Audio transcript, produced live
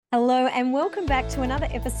Hello and welcome back to another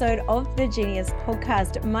episode of the Genius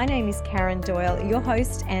Podcast. My name is Karen Doyle, your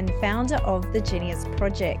host and founder of the Genius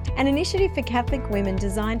Project, an initiative for Catholic women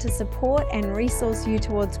designed to support and resource you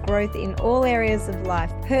towards growth in all areas of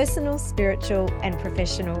life, personal, spiritual and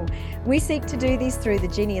professional. We seek to do this through the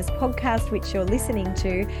Genius Podcast, which you're listening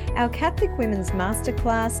to, our Catholic Women's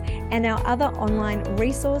Masterclass and our other online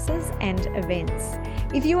resources and events.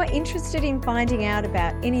 If you are interested in finding out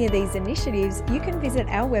about any of these initiatives, you can visit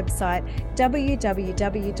our website,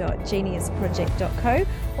 www.geniusproject.co,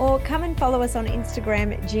 or come and follow us on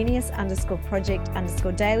Instagram,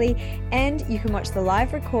 genius_project_daily, and you can watch the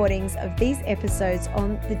live recordings of these episodes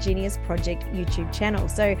on the Genius Project YouTube channel.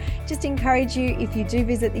 So just encourage you, if you do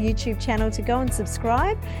visit the YouTube channel, to go and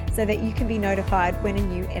subscribe so that you can be notified when a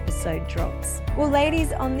new episode drops. Well,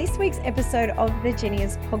 ladies, on this week's episode of the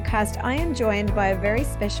Genius Podcast, I am joined by a very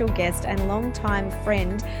special guest and longtime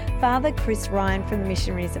friend, Father Chris Ryan from the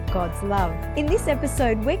Missionaries of God's Love. In this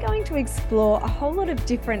episode, we're going to explore a whole lot of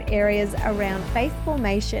different areas around faith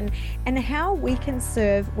formation and how we can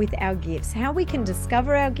serve with our gifts, how we can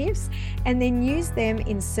discover our gifts and then use them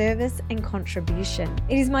in service and contribution.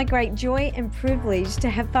 It is my great joy and privilege to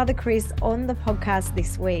have Father Chris on the podcast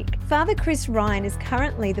this week. Father Chris Ryan is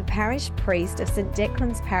currently the parish priest of St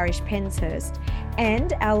Declan's Parish, Penshurst,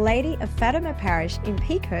 and Our Lady of Fatima Parish in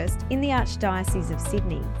Peakhurst in the Archdiocese of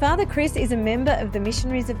Sydney. Father Chris is a member of the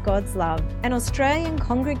Missionaries of God's Love, an Australian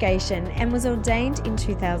congregation, and was ordained in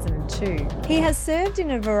 2002. He has served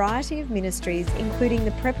in a variety of ministries, including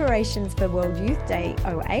the preparations for World Youth Day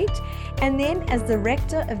 08, and then as the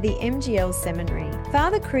rector of the MGL Seminary.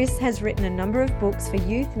 Father Chris has written a number of books for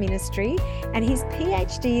youth ministry, and his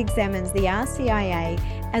PhD examines the RCIA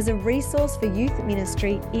as a resource for youth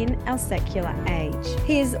ministry in our secular age.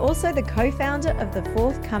 He is also the co-founder of the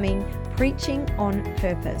forthcoming Preaching on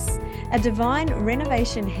Purpose, a divine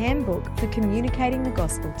renovation handbook for communicating the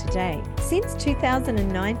gospel today. Since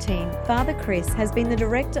 2019, Father Chris has been the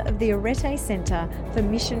director of the Arete Centre for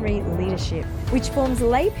Missionary Leadership, which forms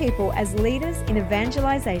lay people as leaders in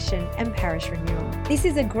evangelization and parish renewal. This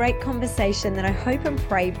is a great conversation that I hope and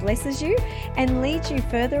pray blesses you and leads you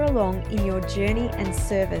further along in your journey and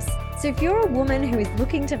service. So if you're a woman who is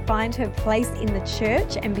looking to find her place in the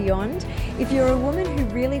church and beyond, if you're a woman who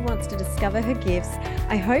really wants to discover her gifts,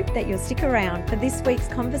 I hope that you'll stick around for this week's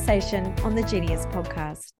conversation on the Genius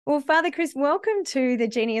Podcast. Well, Father Chris, welcome to the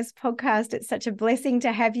Genius Podcast. It's such a blessing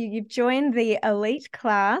to have you. You've joined the elite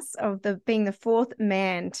class of being the fourth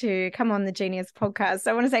man to come on the Genius Podcast. So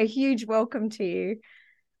I want to say a huge welcome to you.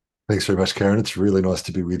 Thanks very much, Karen. It's really nice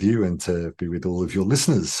to be with you and to be with all of your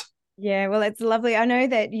listeners. Yeah, well, it's lovely. I know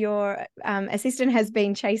that your assistant has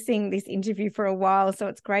been chasing this interview for a while, so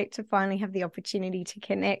it's great to finally have the opportunity to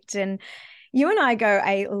connect. And you and I go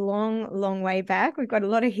a long, long way back. We've got a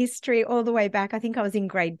lot of history all the way back. I think I was in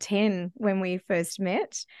grade 10 when we first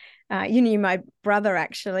met. You knew my brother,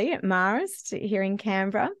 actually, at Marist here in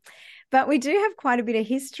Canberra. But we do have quite a bit of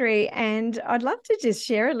history, and I'd love to just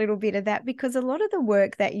share a little bit of that, because a lot of the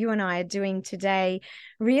work that you and I are doing today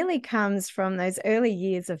really comes from those early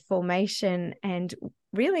years of formation and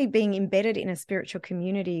really being embedded in a spiritual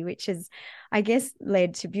community, which has, I guess,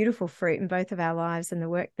 led to beautiful fruit in both of our lives and the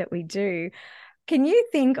work that we do. Can you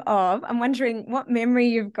think of, I'm wondering what memory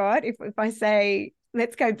you've got, if I say,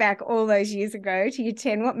 let's go back all those years ago to year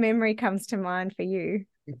 10, what memory comes to mind for you?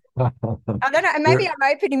 I don't know. Maybe I'm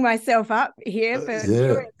opening myself up here for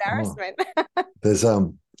pure embarrassment. There's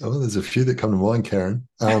a few that come to mind, Karen.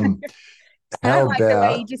 I don't like the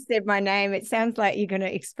way you just said my name. It sounds like you're going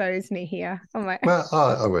to expose me here. Oh my. Well,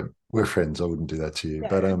 I wouldn't. We're friends. I wouldn't do that to you.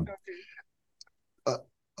 Yeah, but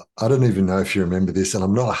I don't even know if you remember this, and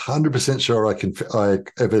I'm not 100% sure I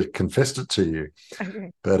ever confessed it to you.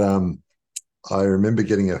 Okay. But I remember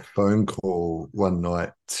getting a phone call one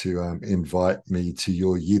night to invite me to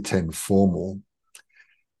your year 10 formal.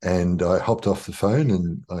 And I hopped off the phone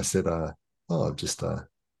and I said, I've just got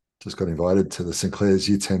invited to the St Clair's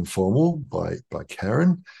year 10 formal by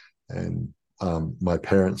Karen. And my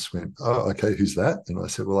parents went, oh, okay, who's that? And I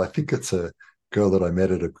said, well, I think it's a girl that I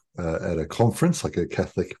met at a conference, like a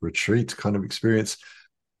Catholic retreat kind of experience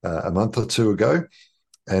a month or two ago.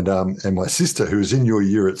 And my sister, who was in your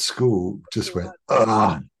year at school, just went,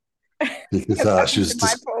 because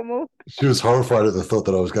she was horrified at the thought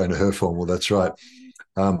that I was going to her formal. That's right.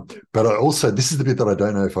 But I also, this is the bit that I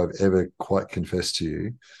don't know if I've ever quite confessed to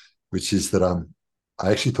you, which is that I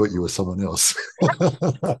actually thought you were someone else.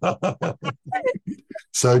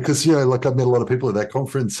 So, because like I've met a lot of people at that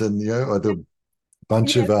conference, and I had a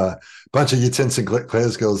bunch of year 10 St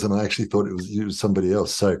Clair's girls, and I actually thought it was somebody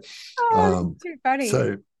else. So, too funny.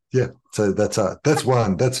 So yeah. So that's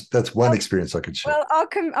one experience I could share. Well,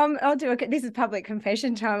 I'll do this is public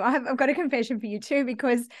confession time. I've got a confession for you too,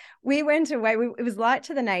 because we went away. It was Light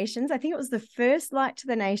to the Nations. I think it was the first Light to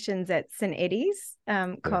the Nations at St. Eddie's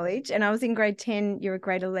College, and I was in grade 10. You were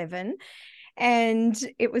grade 11. And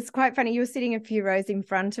it was quite funny. You were sitting a few rows in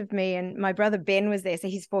front of me, and my brother Ben was there. So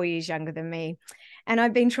he's 4 years younger than me. And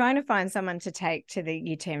I've been trying to find someone to take to the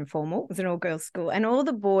Year 10 formal. It was an all-girls school. And all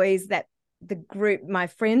the boys that the group my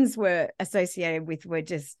friends were associated with were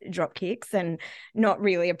just drop kicks and not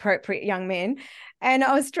really appropriate young men. And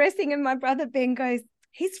I was stressing, and my brother Ben goes,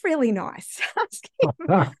 he's really nice.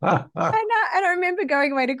 And I remember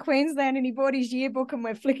going away to Queensland, and he bought his yearbook, and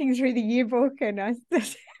we're flicking through the yearbook, and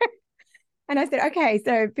I said, okay,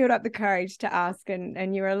 so build up the courage to ask,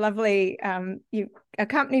 and you were a lovely, you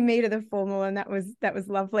accompanied me to the formal, and that was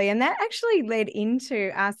lovely. And that actually led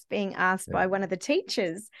into us being asked by one of the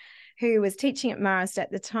teachers who was teaching at Marist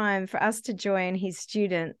at the time for us to join his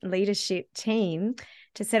student leadership team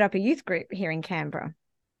to set up a youth group here in Canberra.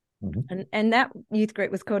 Mm-hmm. And that youth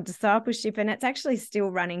group was called Discipleship, and it's actually still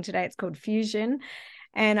running today. It's called Fusion.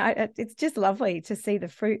 And it's just lovely to see the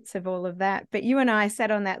fruits of all of that. But you and I sat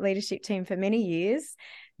on that leadership team for many years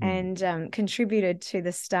and contributed to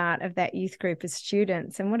the start of that youth group as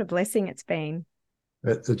students. And what a blessing it's been.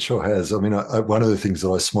 It sure has. I mean, one of the things that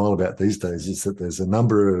I smile about these days is that there's a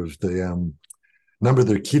number of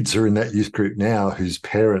the kids who are in that youth group now whose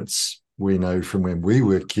parents we know from when we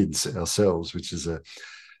were kids ourselves, which is a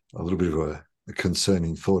little bit of a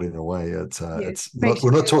concerning thought in a way.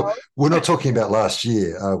 We're not talking about last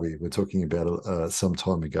year, are we? We're talking about some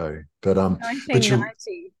time ago. But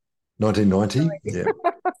 1990. 1990.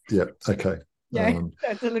 Yeah. Okay. Yeah,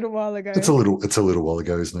 that's a little while ago. It's a little while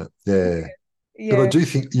ago, isn't it? Yeah. Yeah. But I do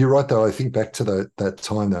think you're right, though. I think back to that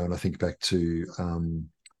time, though, and I think back to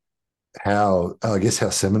how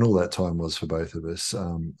seminal that time was for both of us.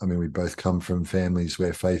 I mean, we both come from families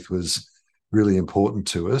where faith was really important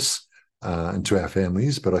to us and to our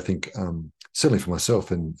families. But I think certainly for myself,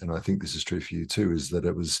 and I think this is true for you too, is that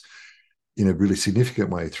it was in a really significant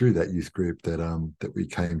way through that youth group that we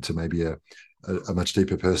came to maybe a much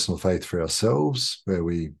deeper personal faith for ourselves, where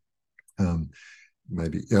we I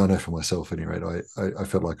know for myself, at any rate, I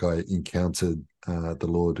felt like I encountered the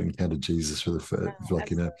Lord, encountered Jesus for the first,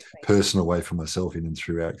 like in a personal way for myself, in and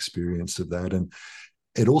through our experience of that. And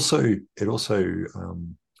it also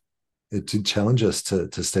it did challenge us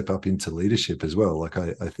to step up into leadership as well. Like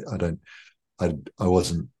that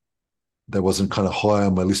wasn't kind of high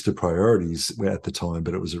on my list of priorities at the time,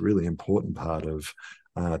 but it was a really important part of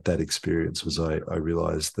that experience. Was I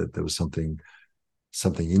realized that there was something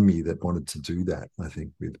in me that wanted to do that, I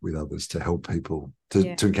think, with others, to help people to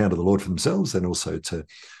encounter the Lord for themselves, and also to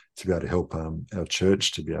be able to help our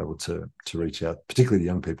church to be able to reach out, particularly to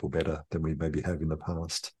young people, better than we maybe have in the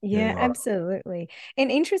past. Yeah, absolutely. And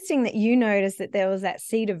interesting that you noticed that there was that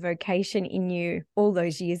seed of vocation in you all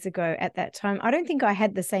those years ago at that time. I don't think I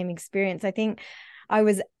had the same experience. I think I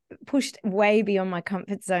was pushed way beyond my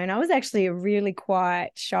comfort zone. I was actually a really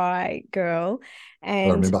quiet, shy girl.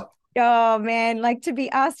 And I remember. Oh man, like to be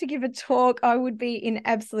asked to give a talk, I would be in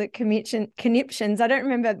absolute conniptions. I don't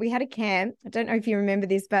remember, we had a camp. I don't know if you remember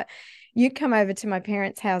this, but you'd come over to my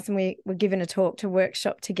parents' house and we were given a talk to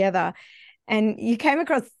workshop together. And you came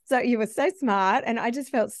across, you were so smart, and I just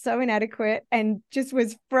felt so inadequate and just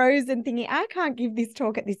was frozen thinking, I can't give this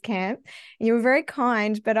talk at this camp. And you were very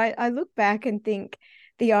kind, but I look back and think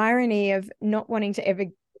the irony of not wanting to ever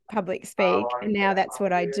public speak, and now that's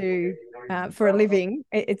what I do for a living.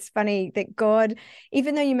 It's funny that God,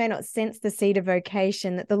 even though you may not sense the seed of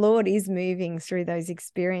vocation, that the Lord is moving through those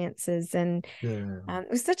experiences. And it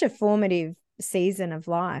was such a formative season of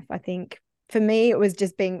life. I think for me, it was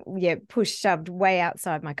just being shoved way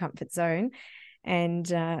outside my comfort zone,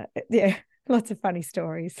 and lots of funny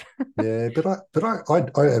stories. but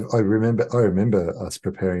I remember us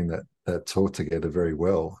preparing that talk together very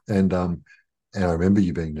well, and I remember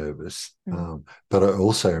you being nervous, but I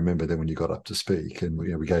also remember then when you got up to speak, and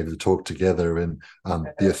we gave the talk together, and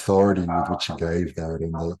the authority with which you gave that,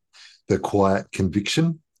 and the quiet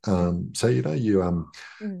conviction. So you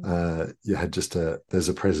had just there's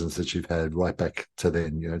a presence that you've had right back to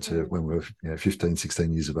then, to when we were 15,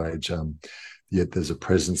 16 years of age. Yet there's a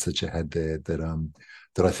presence that you had there that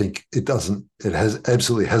I think it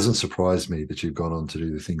absolutely hasn't surprised me that you've gone on to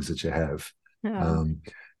do the things that you have.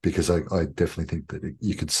 Because I definitely think that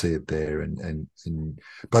you could see it there, and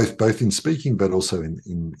both in speaking, but also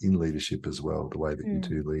in leadership as well, the way that you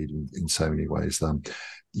do lead in so many ways.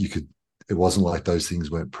 It wasn't like those things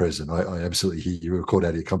weren't present. I absolutely hear you were caught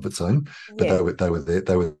out of your comfort zone, but they were there.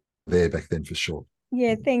 They were there back then for sure.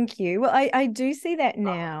 Yeah, thank you. Well, I do see that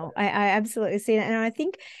now. I absolutely see that. And I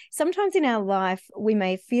think sometimes in our life, we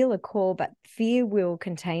may feel a call, but fear will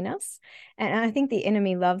contain us. And I think the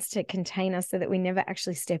enemy loves to contain us so that we never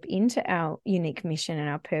actually step into our unique mission and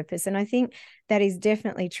our purpose. And I think that is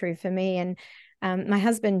definitely true for me. And my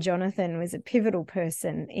husband, Jonathan, was a pivotal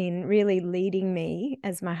person in really leading me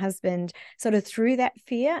as my husband sort of through that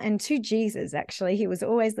fear and to Jesus, actually. He was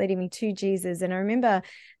always leading me to Jesus. And I remember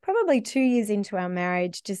probably 2 years into our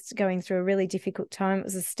marriage, just going through a really difficult time. It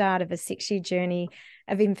was the start of a 6-year journey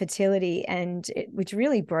of infertility, which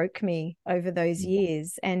really broke me over those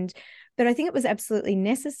years. But I think it was absolutely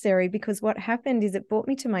necessary, because what happened is it brought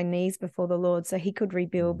me to my knees before the Lord so he could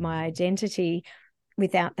rebuild my identity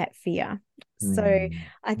without that fear. So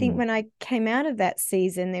I think when I came out of that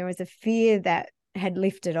season, there was a fear that had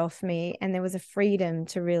lifted off me, and there was a freedom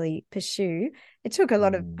to really pursue. It took a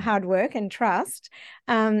lot of hard work and trust,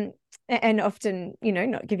 and often,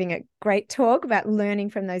 not giving a great talk about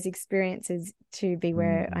learning from those experiences to be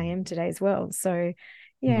where I am today as well. So,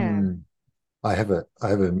 yeah. I have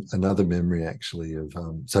another memory actually of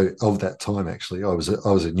of that time. Actually, I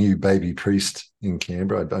was a new baby priest in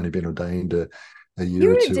Canberra. I'd only been ordained a year You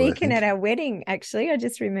or were a two, I deacon think. at our wedding, actually. I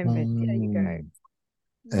just remembered. There you go.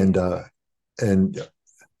 And and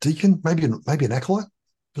deacon, maybe an acolyte.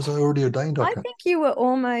 Was I already ordained? I think you were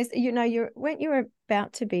almost, weren't you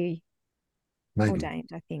about to be maybe. ordained,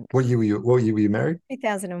 I think. What year were you married?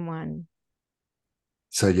 2001.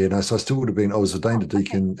 So yeah, no. So I still would have been. I was ordained a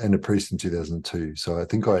deacon and a priest in 2002. So I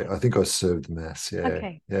think I served the mass. Yeah,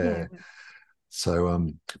 Okay. yeah.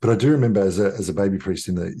 So but I do remember as a baby priest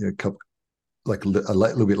in the couple, like a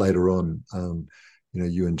little bit later on,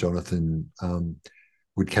 you and Jonathan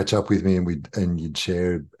would catch up with me, and you'd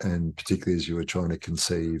share, and particularly as you were trying to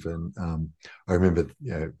conceive. And I remember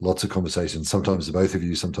lots of conversations. Sometimes the both of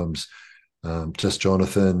you, sometimes just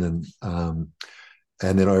Jonathan,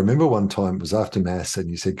 and then I remember one time it was after mass, and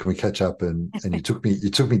you said, "Can we catch up?" And you took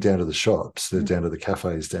me down to the shops, down to the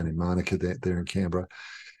cafes down in Manuka there in Canberra,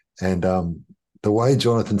 and the way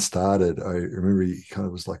Jonathan started, I remember he kind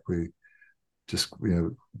of was like, we just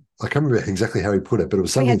I can't remember exactly how he put it, but it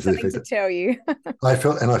was something to the effect to tell you. I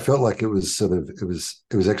felt like it was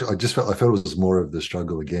actually I felt it was more of the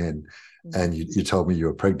struggle again. And you told me you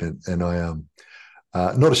were pregnant, and I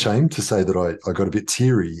not ashamed to say that I got a bit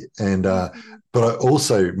teary, and but I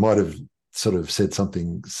also might have sort of said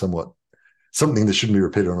something that shouldn't be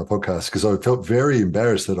repeated on a podcast, because I felt very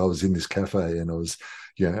embarrassed that I was in this cafe and I was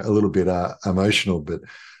a little bit emotional, but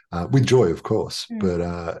with joy, of course. But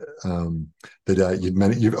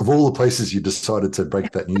that of all the places you decided to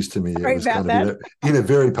break that news to me, it was kind of in a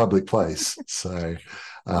very public place. So,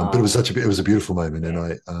 but it was a beautiful moment,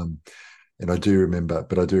 and I do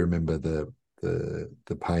remember the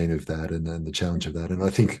pain of that, and then the challenge of that. And I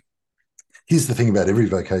think here's the thing about every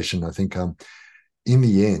vocation. I think in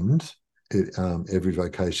the end, every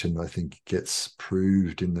vocation, I think, gets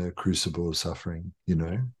proved in the crucible of suffering. It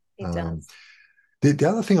does. The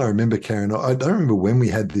other thing I remember, Karen, I don't remember when we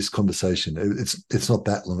had this conversation. It's not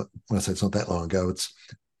that long. When I say it's not that long ago, it's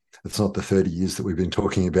not the 30 years that we've been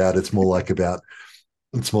talking about. It's more like about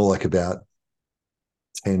 10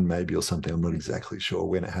 maybe, or something. I'm not exactly sure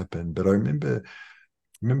when it happened, but I remember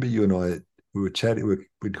you and I, we were chatting.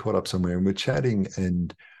 We'd caught up somewhere and we're chatting,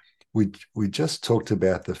 and we just talked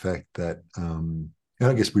about the fact that and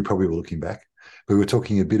I guess we probably were looking back, but we were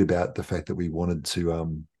talking a bit about the fact that we wanted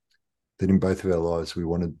to that in both of our lives we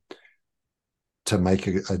wanted to make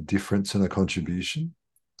a difference and a contribution,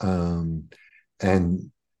 and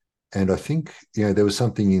I think there was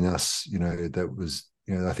something in us that was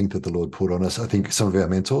I think that the Lord put on us. I think some of our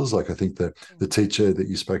mentors, like I think the teacher that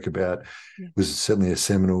you spoke about was certainly a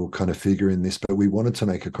seminal kind of figure in this, but we wanted to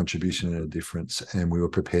make a contribution and a difference, and we were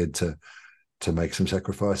prepared to make some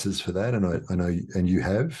sacrifices for that. And I know, and you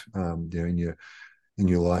have, in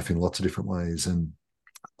your life in lots of different ways. And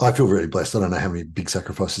I feel really blessed. I don't know how many big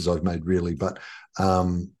sacrifices I've made really, but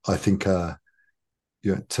I think, to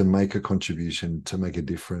make a contribution, to make a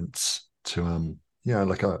difference, to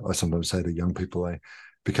like I sometimes say to young people, I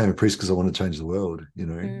became a priest because I want to change the world.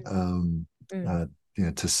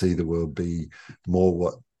 To see the world be more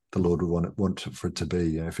what the Lord would want for it to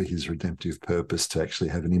be. For His redemptive purpose, to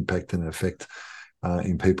actually have an impact and an effect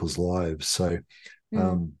in people's lives. So,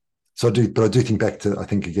 so I do think back to, I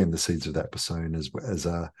think again, the seeds of that were sown as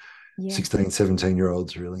 16,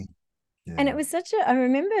 17-year-olds, really. And it was I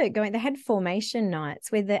remember going, they had formation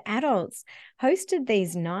nights where the adults hosted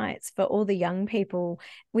these nights for all the young people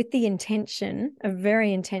with the intention of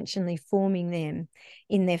very intentionally forming them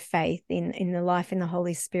in their faith, in the life in the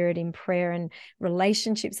Holy Spirit, in prayer and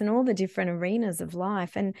relationships and all the different arenas of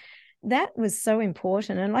life. And that was so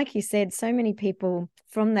important. And like you said, so many people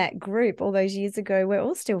from that group all those years ago, we're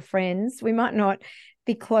all still friends. We might not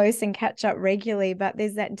be close and catch up regularly, but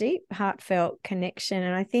there's that deep, heartfelt connection.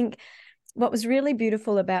 And I think what was really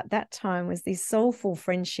beautiful about that time was these soulful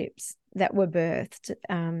friendships that were birthed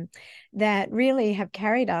that really have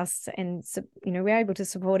carried us, and we're able to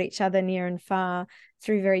support each other near and far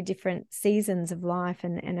through very different seasons of life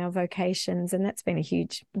and our vocations, and that's been a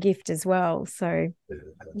huge gift as well. So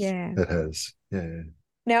it has.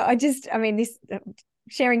 Now this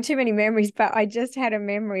sharing too many memories, but I just had a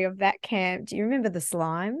memory of that camp. Do you remember the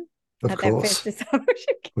slime? Of course. I can't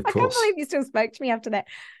believe you still spoke to me after that.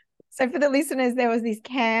 So for the listeners, there was this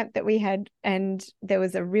camp that we had, and there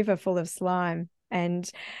was a river full of slime. And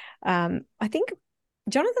I think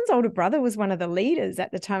Jonathan's older brother was one of the leaders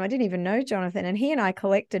at the time. I didn't even know Jonathan. And he and I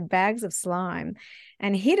collected bags of slime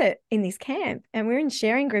and hid it in this camp. And we're in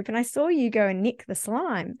sharing group, and I saw you go and nick the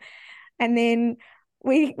slime. And then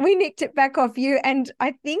we nicked it back off you. And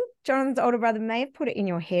I think Jonathan's older brother may have put it in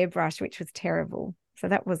your hairbrush, which was terrible. So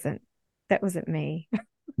that wasn't me.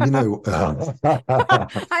 I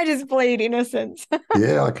just plead innocence.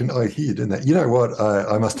 Yeah, I hear you doing that. You know what?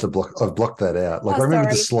 I must have I've blocked that out. Like I remember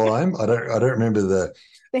the slime. I don't remember the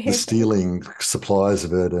stealing supplies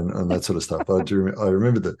of it and that sort of stuff. I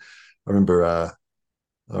remember the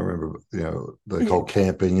whole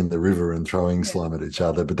camp being in the river and throwing slime at each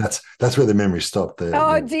other. But that's where the memory stopped there.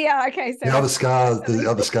 Oh dear. Okay. So the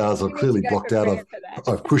other scars are clearly blocked out.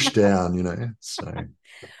 I've pushed down. So.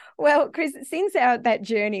 Well, Chris, since that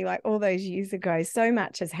journey, like all those years ago, so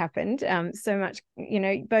much has happened. So much,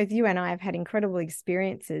 both you and I have had incredible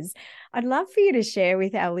experiences. I'd love for you to share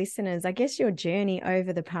with our listeners, I guess, your journey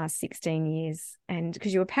over the past 16 years. And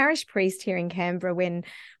because you were parish priest here in Canberra when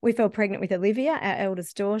we fell pregnant with Olivia, our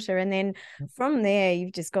eldest daughter. And then from there,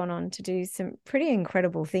 you've just gone on to do some pretty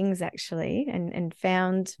incredible things, actually, and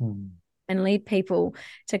found... and lead people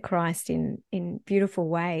to Christ in beautiful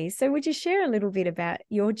ways. So would you share a little bit about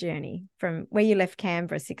your journey from where you left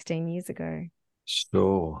Canberra 16 years ago?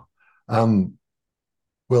 Sure.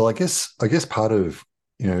 Well, I guess part of,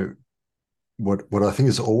 what I think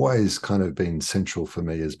has always kind of been central for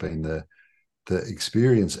me has been the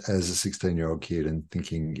experience as a 16-year-old kid and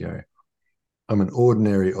thinking, I'm an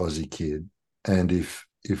ordinary Aussie kid. And if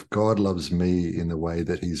God loves me in the way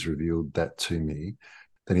that he's revealed that to me,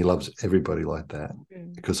 then he loves everybody like that,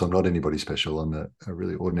 because I'm not anybody special. I'm a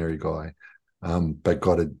really ordinary guy. But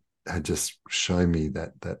God had just shown me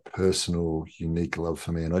that personal, unique love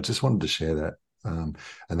for me. And I just wanted to share that. And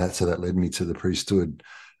that led me to the priesthood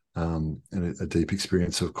and a deep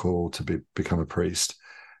experience of call to become a priest.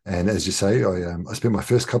 And as you say, I spent my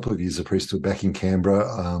first couple of years of priesthood back in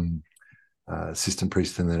Canberra, assistant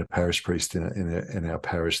priest and then a parish priest in our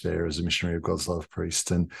parish there as a missionary of God's love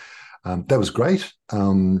priest. And that was great.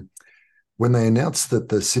 When they announced that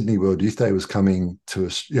the Sydney World Youth Day was coming to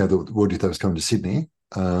us, the World Youth Day was coming to Sydney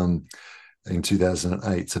in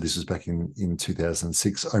 2008. So this was back in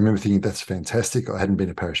 2006. I remember thinking, that's fantastic. I hadn't been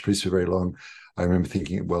a parish priest for very long. I remember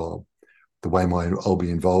thinking, well, the way I'll be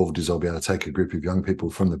involved is I'll be able to take a group of young people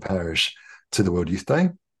from the parish to the World Youth Day.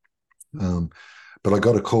 But I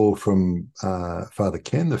got a call from Father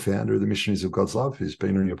Ken, the founder of the Missionaries of God's Love, who's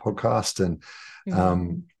been on your podcast, and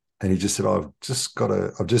he just said, I've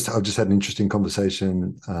just had an interesting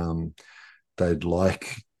conversation. They'd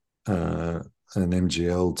like an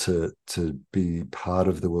MGL to be part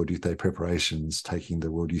of the World Youth Day preparations, taking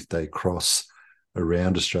the World Youth Day cross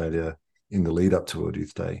around Australia in the lead up to World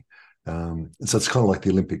Youth Day. So it's kind of like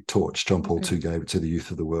the Olympic torch. John Paul II gave it to the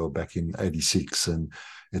youth of the world back in '86, and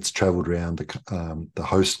it's travelled around the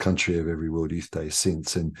host country of every World Youth Day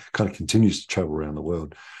since, and kind of continues to travel around the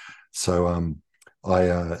world. So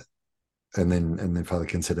and then Father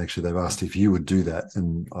Ken said, actually, they've asked if you would do that,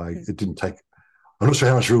 and it didn't take. I'm not sure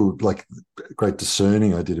how much real great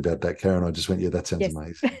discerning I did about that, Karen. I just went, yeah, that sounds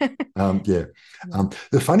amazing.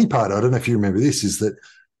 The funny part, I don't know if you remember this, is that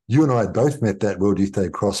you and I had both met that World Youth Day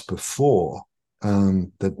cross before.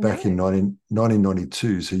 That back in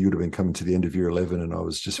 1992, so you would have been coming to the end of year 11, and I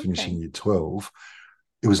was just finishing year 12.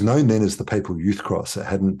 It was known then as the Papal Youth Cross. It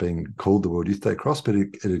hadn't been called the World Youth Day Cross, but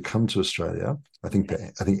it had come to Australia. I think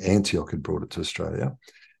Antioch had brought it to Australia,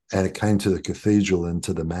 and it came to the cathedral and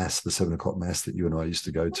to the mass, the 7:00 mass that you and I used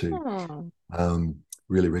to go to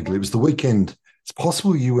really regularly. It was the weekend. It's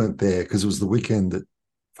possible you weren't there because it was the weekend that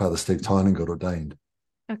Father Steve Tynan got ordained,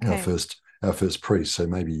 our Okay. first priest. So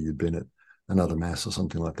maybe you'd been at another mass or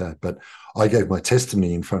something like that. But I gave my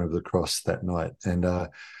testimony in front of the cross that night, and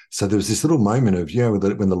so there was this little moment of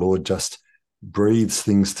when the Lord just breathes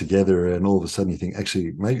things together, and all of a sudden you think,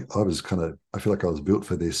 actually, maybe I feel like I was built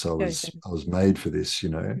for this. I was made for this.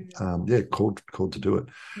 Called to do it.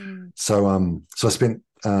 So I spent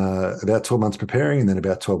about 12 months preparing, and then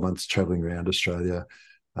about 12 months traveling around Australia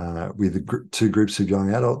with two groups of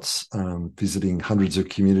young adults, visiting hundreds of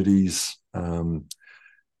communities.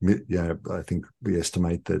 I think we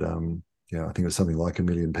estimate that, I think it was something like 1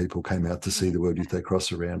 million people came out to see the World Youth Day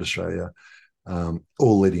Cross around Australia,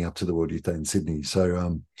 all leading up to the World Youth Day in Sydney.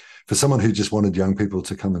 So for someone who just wanted young people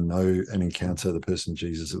to come and know and encounter the person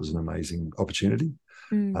Jesus, it was an amazing opportunity.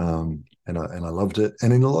 And I loved it.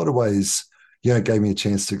 And in a lot of ways, it gave me a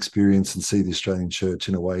chance to experience and see the Australian church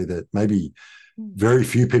in a way that maybe very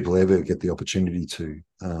few people ever get the opportunity to,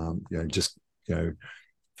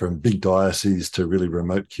 from big dioceses to really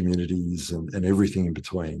remote communities and everything in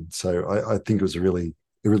between. So I think it really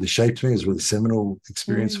shaped me. It was a really seminal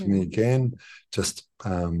experience for me again. Just,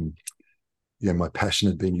 my passion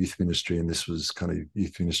had been youth ministry, and this was kind of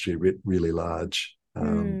youth ministry really large.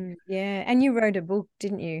 And you wrote a book,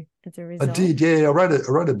 didn't you, as a result? I did, yeah. I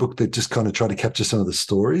wrote a book that just kind of tried to capture some of the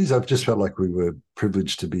stories. I've just felt like we were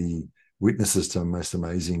privileged to be witnesses to the most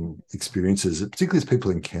amazing experiences, particularly as people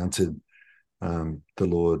encountered the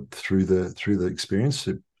Lord through the experience,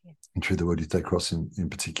 and through the World Youth Day Cross in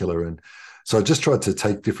particular. And so I just tried to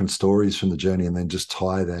take different stories from the journey and then just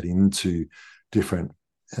tie that into different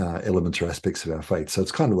elements or aspects of our faith. So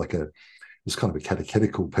it's kind of like it's kind of a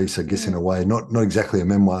catechetical piece, I guess, in a way, not exactly a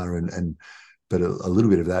memoir, but a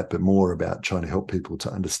little bit of that, but more about trying to help people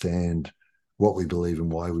to understand what we believe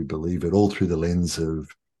and why we believe it, all through the lens of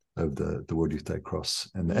the World Youth Day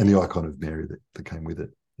Cross and the icon of Mary that came with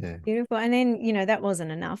it. Yeah. Beautiful. And then, that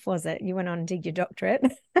wasn't enough, was it? You went on and did your doctorate.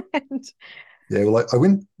 Yeah, well, I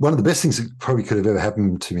went. One of the best things that probably could have ever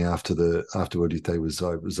happened to me after World Youth Day was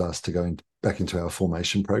I was asked to go back into our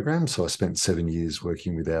formation program. So I spent 7 years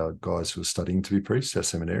working with our guys who were studying to be priests, our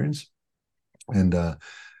seminarians, and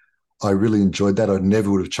I really enjoyed that. I never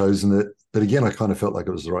would have chosen it, but again, I kind of felt like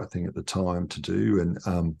it was the right thing at the time to do,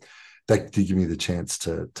 and that did give me the chance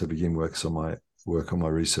to begin work on my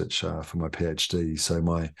research for my PhD. So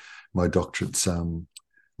my doctorate's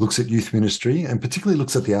looks at youth ministry, and particularly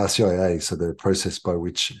looks at the RCIA, so the process by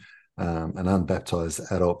which an unbaptized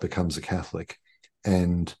adult becomes a Catholic,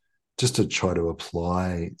 and just to try to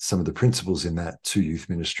apply some of the principles in that to youth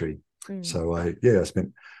ministry. So I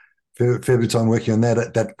spent fair bit of time working on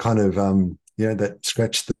that. That kind of that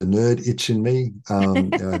scratched the nerd itch in me.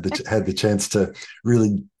 That had the chance to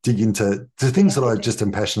really dig into things that I just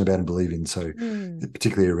am passionate about and believe in. So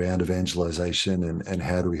particularly around evangelization and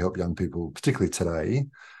how do we help young people, particularly today,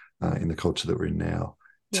 in the culture that we're in now,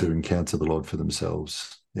 to encounter the Lord for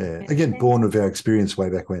themselves. Yeah. Again, born of our experience way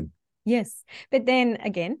back when. Yes. But then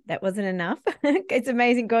again, that wasn't enough. It's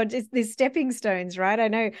amazing, God, just these stepping stones, right? I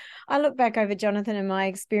know I look back over Jonathan and my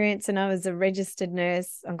experience, and I was a registered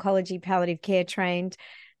nurse, oncology, palliative care trained.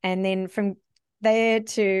 And then from there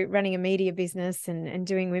to running a media business and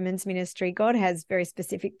doing women's ministry, God has very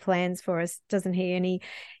specific plans for us, doesn't he? And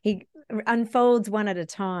he unfolds one at a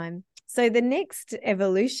time. So the next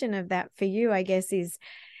evolution of that for you, I guess, is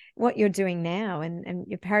what you're doing now, and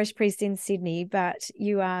you're parish priest in Sydney, but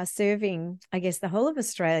you are serving, I guess, the whole of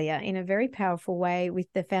Australia in a very powerful way with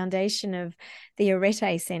the foundation of the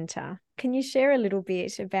Arete Centre. Can you share a little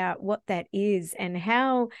bit about what that is and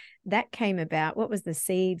how that came about? What was the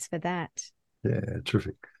seeds for that? Yeah,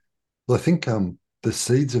 terrific. Well, I think the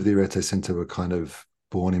seeds of the Arete Centre were kind of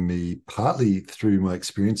born in me partly through my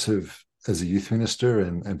experience as a youth minister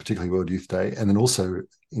and particularly World Youth Day, and then also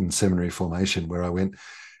in seminary formation, where I went,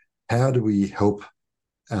 how do we help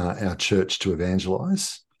our church to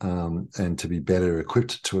evangelize and to be better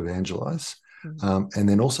equipped to evangelize? And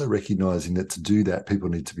then also recognizing that to do that, people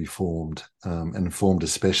need to be formed, and formed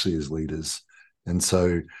especially as leaders. And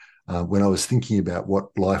so when I was thinking about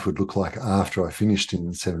what life would look like after I finished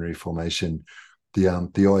in seminary formation, the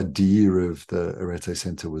idea of the Arete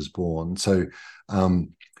Centre was born. So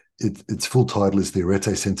its full title is the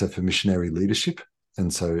Arete Centre for Missionary Leadership.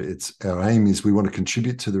 And so our aim is we want to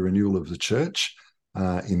contribute to the renewal of the church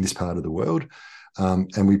in this part of the world.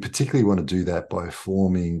 And we particularly want to do that by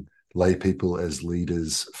forming lay people as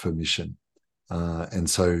leaders for mission. And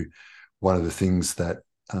so one of the things that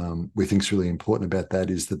we think is really important about that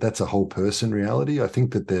is that that's a whole person reality. I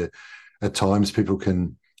think that at times people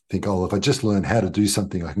can think, oh, if I just learn how to do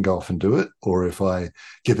something, I can go off and do it. Or if I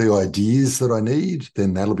get the ideas that I need,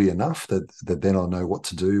 then that'll be enough. That then I'll know what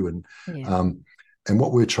to do. And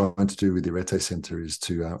what we're trying to do with the Arete Centre is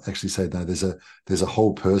to actually say, no, there's a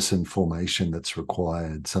whole person formation that's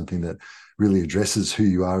required, something that really addresses who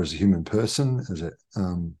you are as a human person, as a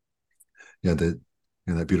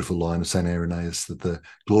that beautiful line of Saint Irenaeus that the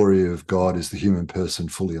glory of God is the human person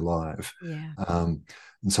fully alive. Yeah.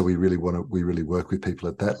 And so we really work with people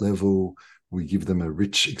at that level. We give them a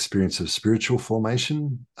rich experience of spiritual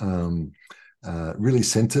formation, really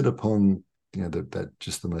centered upon that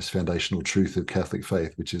just the most foundational truth of Catholic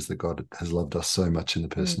faith, which is that God has loved us so much in the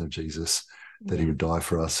person of Jesus that he would die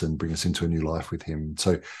for us and bring us into a new life with him.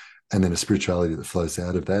 So, and then a spirituality that flows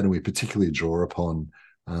out of that. And we particularly draw upon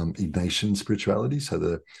Ignatian spirituality, so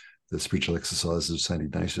the spiritual exercises of St.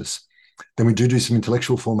 Ignatius. Then we do some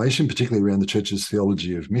intellectual formation, particularly around the Church's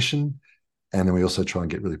theology of mission. And then we also try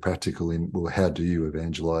and get really practical in, well, how do you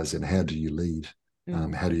evangelize and how do you lead?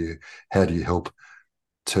 How do you help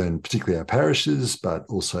turn particularly our parishes, but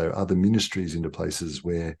also other ministries into places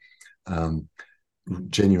where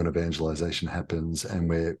genuine evangelization happens, and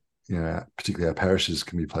where particularly our parishes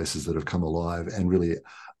can be places that have come alive and really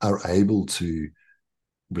are able to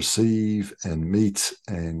receive and meet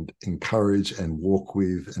and encourage and walk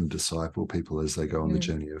with and disciple people as they go on the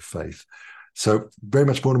journey of faith. So very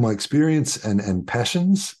much born of my experience and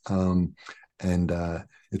passions.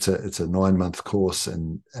 It's a 9-month course,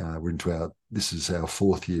 and this is our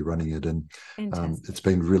 4th year running it, and it's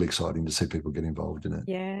been really exciting to see people get involved in it.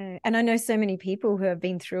 Yeah, and I know so many people who have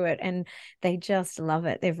been through it, and they just love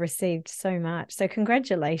it. They've received so much. So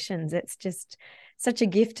congratulations! It's just such a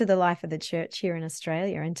gift to the life of the church here in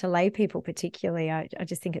Australia, and to lay people particularly. I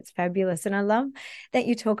just think it's fabulous, and I love that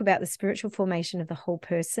you talk about the spiritual formation of the whole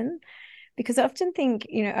person. Because I often think,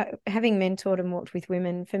 having mentored and walked with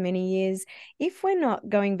women for many years, if we're not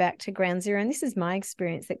going back to ground zero, and this is my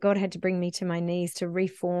experience, that God had to bring me to my knees to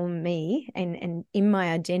reform me and in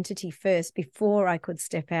my identity first before I could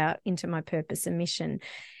step out into my purpose and mission.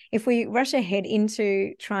 If we rush ahead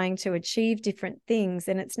into trying to achieve different things,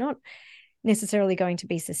 then it's not necessarily going to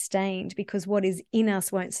be sustained, because what is in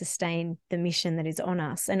us won't sustain the mission that is on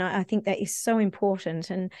us. And I think that is so important.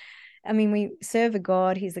 And I mean, we serve a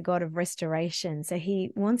God, he's a God of restoration. So he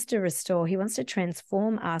wants to restore, he wants to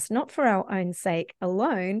transform us, not for our own sake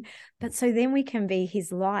alone, but so then we can be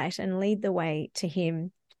his light and lead the way to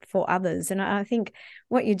him for others. And I think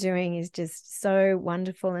what you're doing is just so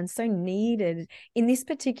wonderful and so needed in this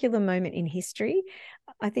particular moment in history.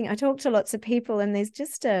 I think I talk to lots of people, and there's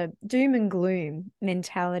just a doom and gloom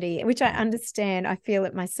mentality, which I understand. I feel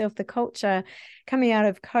it myself. The culture coming out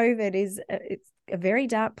of COVID it's a very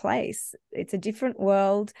dark place. It's a different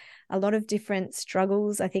world, a lot of different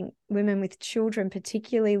struggles. I think women with children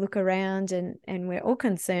particularly look around, and we're all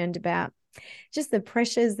concerned about just the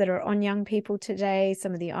pressures that are on young people today,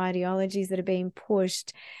 some of the ideologies that are being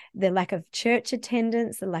pushed, the lack of church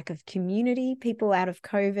attendance, the lack of community. People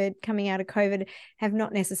coming out of COVID have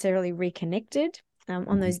not necessarily reconnected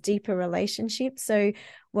on those deeper relationships. So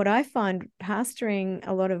what I find pastoring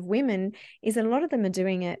a lot of women is a lot of them are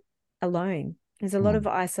doing it alone. There's a lot of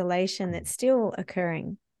isolation that's still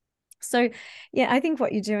occurring. So, yeah, I think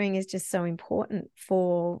what you're doing is just so important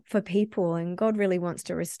for people, and God really wants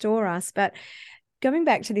to restore us. But going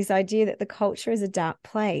back to this idea that the culture is a dark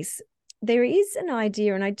place, there is an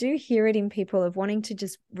idea, and I do hear it in people, of wanting to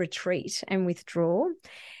just retreat and withdraw.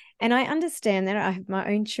 And I understand that. I have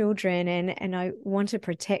my own children, and I want to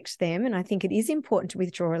protect them, and I think it is important to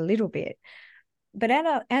withdraw a little bit. But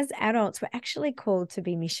as adults, we're actually called to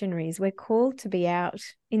be missionaries. We're called to be out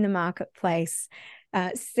in the marketplace,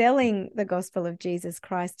 selling the gospel of Jesus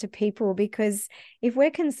Christ to people, because if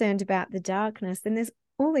we're concerned about the darkness, then there's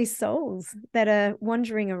all these souls that are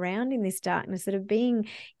wandering around in this darkness that are being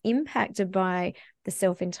impacted by the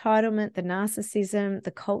self-entitlement, the narcissism,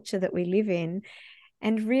 the culture that we live in.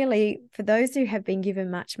 And really, for those who have been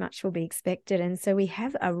given much, much will be expected. And so we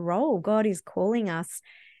have a role. God is calling us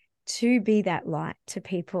to be that light to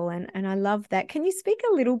people. And I love that. Can you speak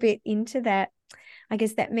a little bit into that, I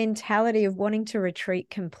guess, that mentality of wanting to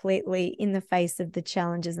retreat completely in the face of the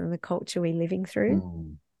challenges and the culture we're living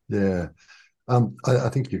through? Yeah. I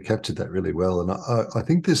think you captured that really well. And I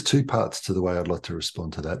think there's 2 parts to the way I'd like to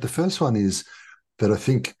respond to that. The first one is that I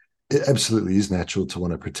think it absolutely is natural to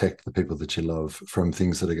want to protect the people that you love from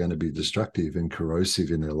things that are going to be destructive and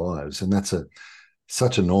corrosive in their lives. And that's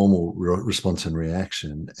such a normal response and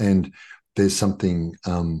reaction. And there's something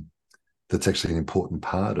that's actually an important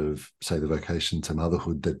part of, say, the vocation to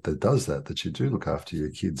motherhood that does that you do look after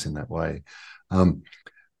your kids in that way.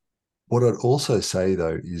 what I'd also say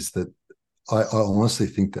though is that I honestly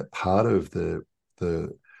think that part of the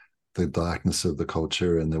darkness of the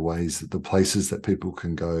culture and the ways that the places that people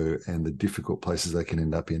can go and the difficult places they can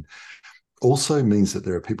end up in also means that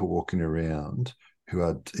there are people walking around who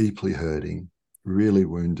are deeply hurting, really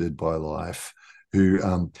wounded by life, who,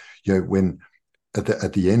 when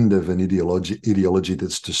at the end of an ideology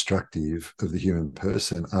that's destructive of the human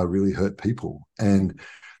person are really hurt people. And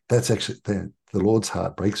that's actually the Lord's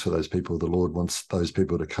heart breaks for those people. The Lord wants those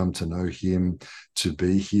people to come to know him, to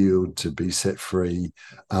be healed, to be set free.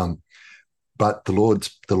 But the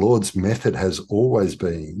Lord's method has always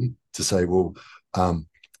been to say, well,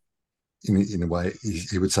 in a way,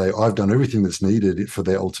 he would say, I've done everything that's needed for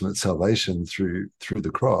their ultimate salvation through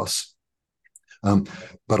the cross.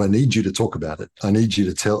 But I need you to talk about it. I need you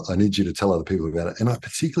to tell other people about it. And I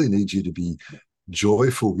particularly need you to be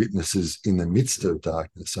joyful witnesses in the midst of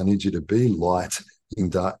darkness. I need you to be light in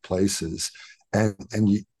dark places. I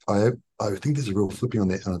think there's a real flipping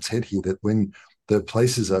on its head here, that when the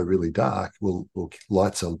places are really dark, well,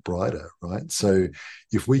 lights are brighter, right? So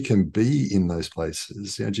if we can be in those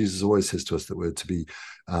places, Jesus always says to us that we're to be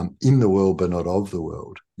in the world, but not of the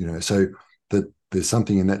world, so that there's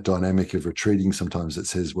something in that dynamic of retreating sometimes that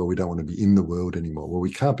says, well, we don't want to be in the world anymore. Well,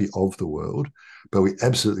 we can't be of the world, but we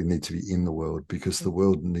absolutely need to be in the world, because the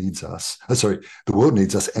world needs us. The world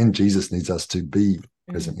needs us, and Jesus needs us to be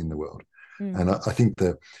present in the world. And I think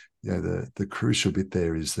the crucial bit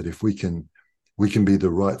there is that if we can be the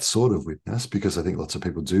right sort of witness, because I think lots of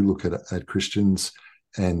people do look at Christians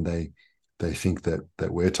and they think that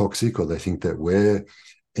we're toxic, or they think that we're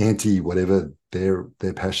anti whatever they're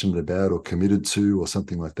passionate about or committed to or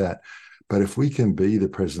something like that. But if we can be the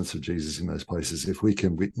presence of Jesus in those places, if we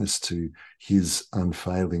can witness to his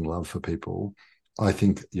unfailing love for people, I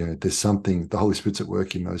think there's something, the Holy Spirit's at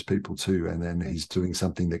work in those people too, and then he's doing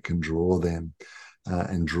something that can draw them to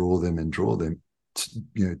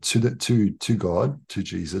God, to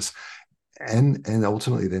Jesus, and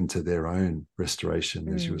ultimately then to their own restoration,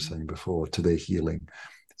 as you were saying before, to their healing.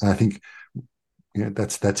 And I think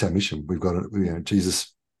that's our mission. We've got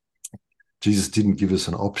Jesus didn't give us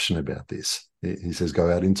an option about this. He says,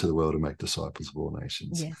 go out into the world and make disciples of all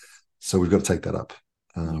nations. Yes. So we've got to take that up.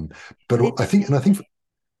 But I think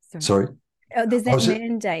sorry. Oh, there's that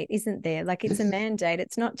mandate, isn't there? Like, it's a mandate.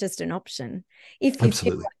 It's not just an option. If you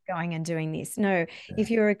feel like going and doing this. No,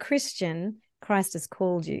 if you're a Christian, Christ has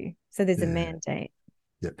called you. So there's a mandate.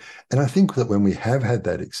 Yeah. And I think that when we have had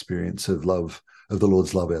that experience of love, of the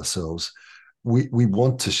Lord's love ourselves, we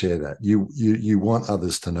want to share that. You want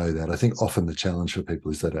others to know that. I think often the challenge for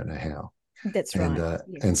people is they don't know how. That's right.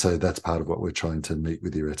 And so that's part of what we're trying to meet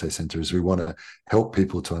with the Arete Centre, is we want to help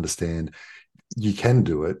people to understand you can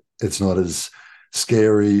do it. It's not as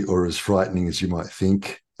scary or as frightening as you might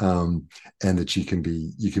think, and that you can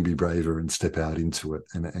be braver and step out into it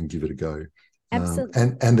and give it a go. Absolutely.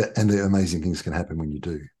 And the amazing things can happen when you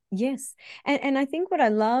do. Yes. And I think what I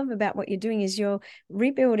love about what you're doing is you're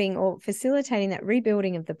rebuilding or facilitating that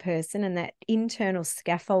rebuilding of the person, and that internal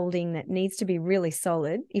scaffolding that needs to be really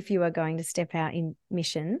solid if you are going to step out in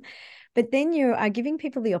mission. But then you are giving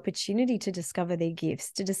people the opportunity to discover their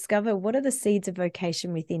gifts, to discover what are the seeds of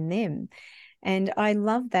vocation within them. And I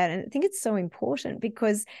love that. And I think it's so important,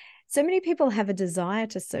 because so many people have a desire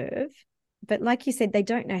to serve, but like you said, they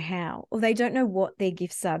don't know how, or they don't know what their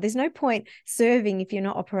gifts are. There's no point serving if you're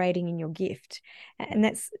not operating in your gift. And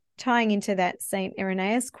that's tying into that St.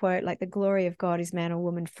 Irenaeus quote, like, the glory of God is man or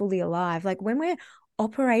woman fully alive. Like, when we're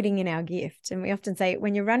operating in our gift, and we often say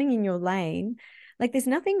when you're running in your lane, like, there's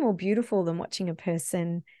nothing more beautiful than watching a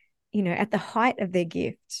person, at the height of their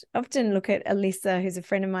gift. I often look at Alyssa, who's a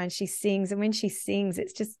friend of mine. She sings, and when she sings,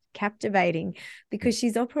 it's just captivating, because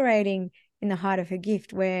she's operating in the height of her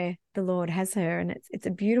gift where the Lord has her, and it's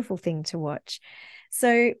a beautiful thing to watch.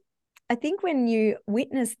 So I think when you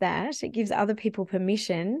witness that, it gives other people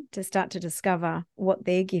permission to start to discover what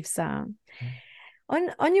their gifts are.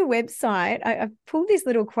 On your website, I've pulled this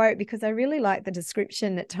little quote because I really like the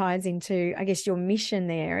description that ties into, I guess, your mission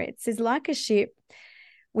there. It says, like a ship,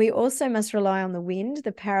 we also must rely on the wind,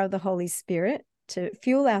 the power of the Holy Spirit, to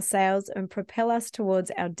fuel our sails and propel us towards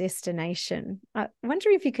our destination. I wonder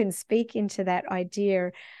if you can speak into that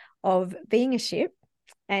idea of being a ship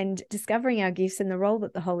and discovering our gifts and the role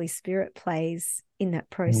that the Holy Spirit plays in that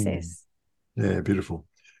process. Yeah, beautiful.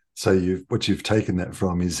 So what you've taken that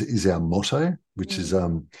from is our motto, which is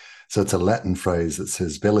so it's a Latin phrase that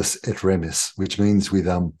says "Velis et remis," which means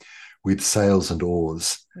with sails and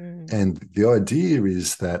oars. And the idea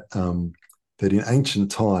is that that in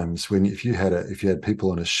ancient times, when if you had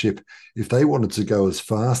people on a ship, if they wanted to go as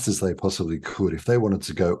fast as they possibly could, if they wanted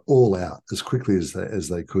to go all out as quickly as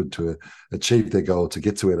they could to achieve their goal, to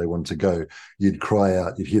get to where they wanted to go, you'd cry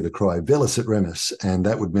out, you'd hear the cry, "Velis et remus," and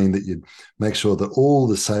that would mean that you'd make sure that all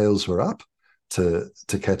the sails were up to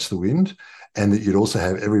catch the wind, and that you'd also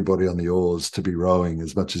have everybody on the oars to be rowing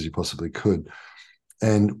as much as you possibly could.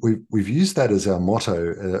 And we've used that as our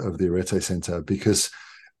motto of the Arete Center, because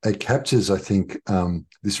it captures, I think,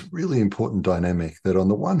 this really important dynamic that on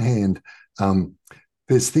the one hand,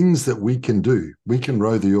 there's things that we can do. We can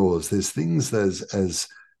row the oars. There's things as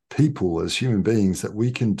people, as human beings, that we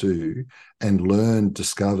can do and learn,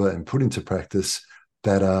 discover, and put into practice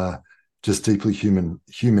that are just deeply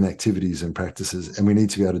human activities and practices. And we need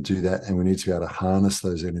to be able to do that, and we need to be able to harness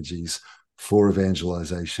those energies for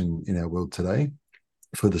evangelization in our world today,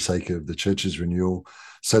 for the sake of the church's renewal,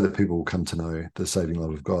 so that people will come to know the saving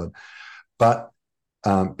love of God. But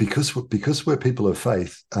because we're people of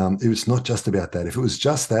faith, it was not just about that. If it was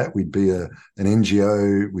just that, we'd be an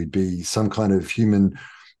NGO, we'd be some kind of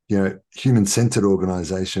human-centered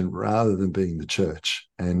organization rather than being the church.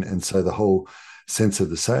 And so the whole sense of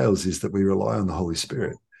the sails is that we rely on the Holy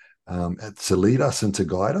Spirit to lead us and to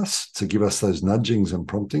guide us, to give us those nudgings and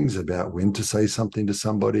promptings about when to say something to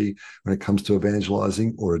somebody when it comes to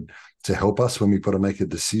evangelizing, or to help us when we've got to make a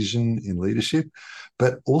decision in leadership,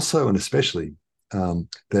 but also and especially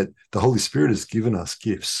that the Holy Spirit has given us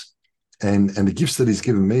gifts. And the gifts that he's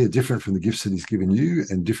given me are different from the gifts that he's given you,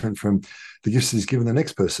 and different from the gifts that he's given the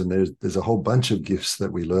next person. There's a whole bunch of gifts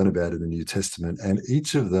that we learn about in the New Testament. And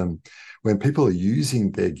each of them, when people are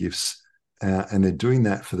using their gifts and they're doing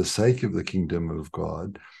that for the sake of the kingdom of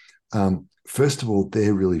God, first of all,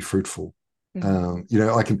 they're really fruitful.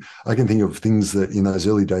 I can think of things that in those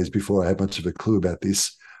early days, before I had much of a clue about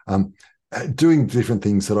this, doing different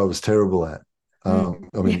things that I was terrible at.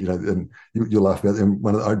 And you'll laugh about them.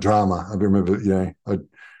 Drama. I remember,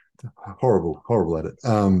 horrible at it.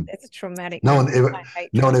 It's traumatic. No one ever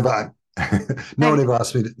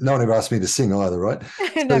asked me to sing either, right?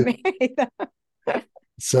 No, me either.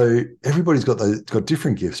 So everybody's got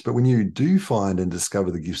different gifts, but when you do find and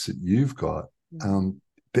discover the gifts that you've got,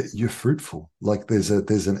 that you're fruitful. Like there's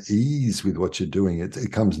an ease with what you're doing.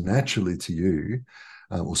 It comes naturally to you,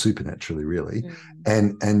 or supernaturally, really.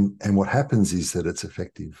 And what happens is that it's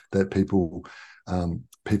effective. That people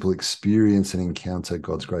experience and encounter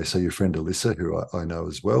God's grace. So your friend Alyssa, who I know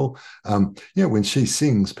as well, when she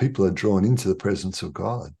sings, people are drawn into the presence of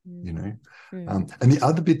God. And the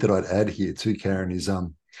other bit that I'd add here too, Karen, is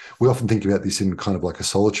we often think about this in kind of like a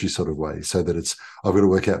solitary sort of way, so that it's, I've got to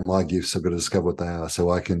work out my gifts, I've got to discover what they are so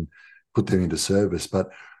I can put them into service. But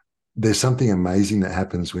there's something amazing that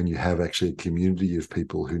happens when you have actually a community of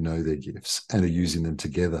people who know their gifts and are using them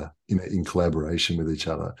together in collaboration with each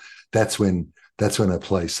other. That's when a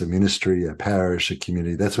place, a ministry, a parish, a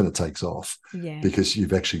community, that's when it takes off. Because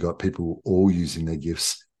you've actually got people all using their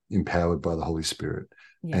gifts empowered by the Holy Spirit.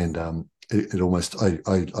 And it almost, I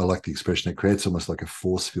like the expression, it creates almost like a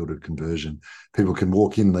force field of conversion. People can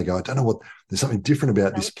walk in and they go, I don't know what, there's something different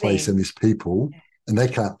about this place and this people. And they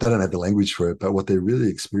don't have the language for it, but what they're really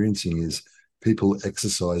experiencing is people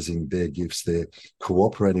exercising their gifts. They're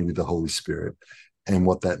cooperating with the Holy Spirit. And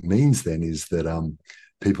what that means then is that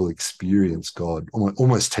people experience God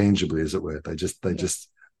almost tangibly, as it were. They just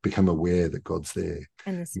become aware that God's there,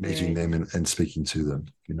 meeting them and speaking to them,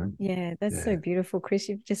 Yeah, that's so beautiful, Chris.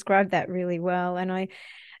 You've described that really well. And I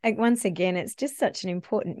once again, it's just such an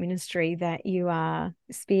important ministry that you are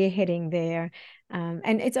spearheading there.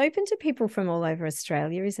 And it's open to people from all over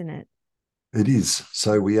Australia, isn't it? It is.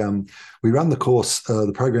 So we run the course.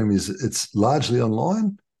 The program it's largely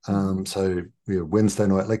online. So we have Wednesday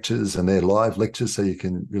night lectures, and they're live lectures, so you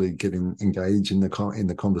can really get engage in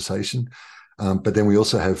the conversation. But then we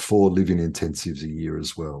also have 4 living intensives a year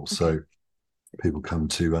as well. Okay. So people come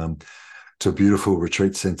to a beautiful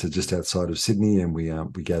retreat centre just outside of Sydney, and we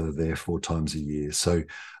gather there 4 times a year. So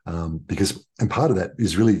and part of that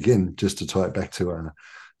is really, again, just to tie it back to our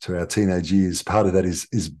teenage years, part of that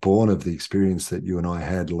is born of the experience that you and I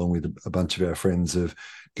had, along with a bunch of our friends, of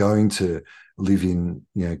going to live in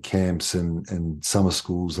camps and summer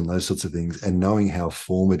schools and those sorts of things, and knowing how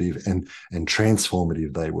formative and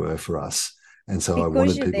transformative they were for us. And so I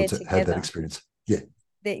wanted people to have that experience.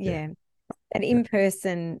 That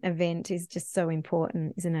in-person event is just so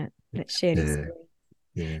important, isn't it? That shared experience.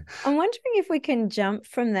 Yeah. I'm wondering if we can jump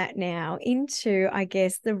from that now into, I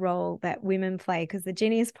guess, the role that women play, because the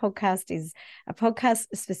Genius podcast is a podcast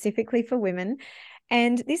specifically for women.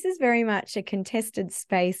 And this is very much a contested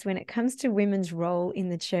space when it comes to women's role in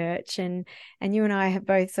the church. And you and I have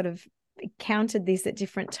both sort of countered this at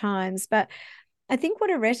different times, but I think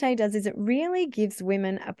what Arete does is it really gives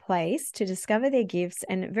women a place to discover their gifts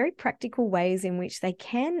and very practical ways in which they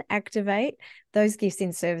can activate those gifts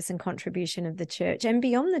in service and contribution of the church and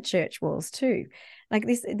beyond the church walls too. Like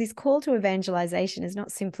this call to evangelization is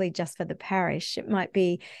not simply just for the parish. It might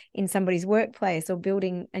be in somebody's workplace or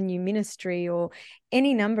building a new ministry or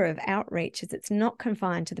any number of outreaches. It's not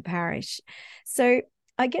confined to the parish. So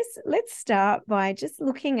I guess let's start by just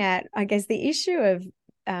looking at, I guess, the issue of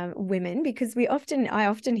women, because I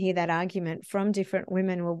often hear that argument from different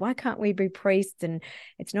women. Well, why can't we be priests? And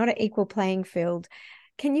it's not an equal playing field.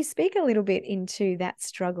 Can you speak a little bit into that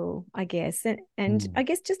struggle, I guess? And I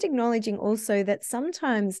guess just acknowledging also that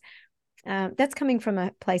sometimes that's coming from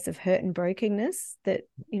a place of hurt and brokenness, that,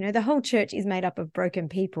 the whole church is made up of broken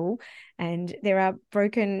people, and there are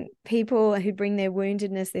broken people who bring their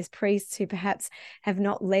woundedness. There's priests who perhaps have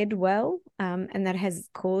not led well, and that has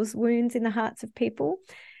caused wounds in the hearts of people.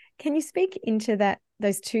 Can you speak into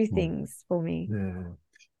those two things for me?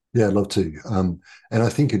 Yeah, I'd love to. And I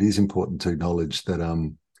think it is important to acknowledge that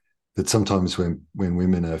that sometimes when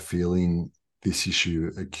women are feeling this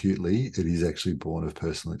issue acutely, it is actually born of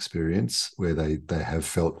personal experience where they have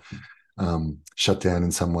felt shut down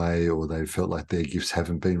in some way, or they felt like their gifts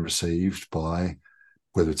haven't been received by,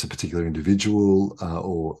 whether it's a particular individual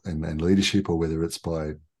and leadership, or whether it's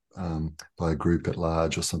by a group at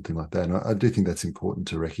large or something like that. And I do think that's important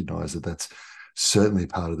to recognise that that's certainly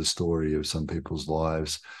part of the story of some people's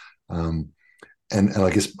lives. And I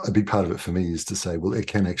guess a big part of it for me is to say, well, it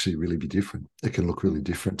can actually really be different. It can look really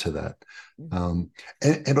different to that,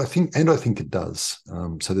 and I think it does.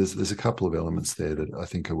 So there's a couple of elements there that I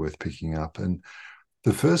think are worth picking up. And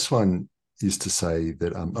the first one is to say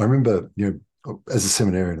that I remember, as a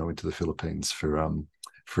seminarian, I went to the Philippines for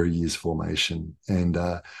a year's formation, and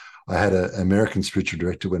I had an American spiritual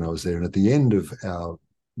director when I was there. And at the end of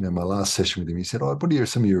my last session with him, he said, "Oh, what are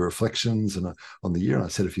some of your reflections on the year?" And I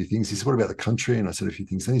said a few things. He said, "What about the country?" And I said a few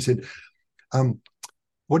things. Then he said,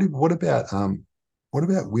 "What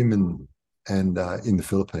about women and in the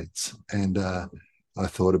Philippines?" And I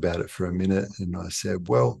thought about it for a minute, and I said,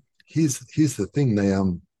 "Well, here's the thing.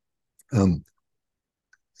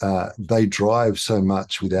 They drive so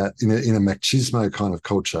much without in a machismo kind of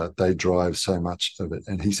culture. They drive so much of it."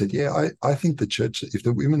 And he said, "Yeah, I think the church, if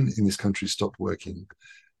the women in this country stopped working,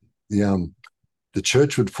 the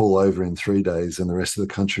church would fall over in 3 days, and the rest of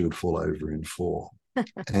the country would fall over in 4."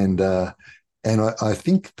 And I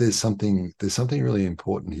think there's something really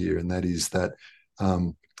important here, and that is that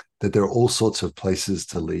there are all sorts of places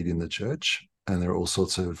to lead in the church, and there are all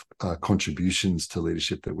sorts of contributions to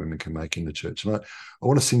leadership that women can make in the church. And I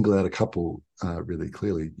want to single out a couple really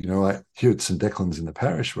clearly. Here at St. Declan's in the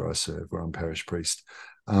parish where I serve, where I'm parish priest,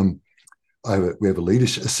 we have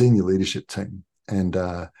a senior leadership team, and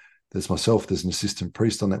there's myself, there's an assistant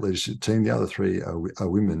priest on that leadership team. The other 3 are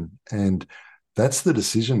women, and that's the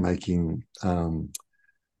decision-making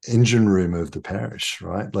engine room of the parish,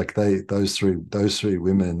 right? Like those three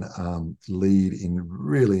women lead in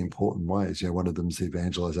really important ways. One of them's the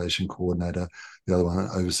evangelization coordinator. The other one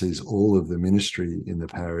oversees all of the ministry in the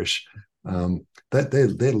parish. That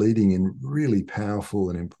they're leading in really powerful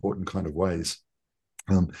and important kind of ways.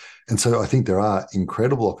 And so I think there are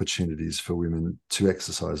incredible opportunities for women to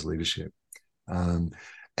exercise leadership.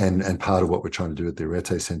 And part of what we're trying to do at the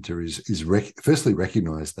Arete Centre is firstly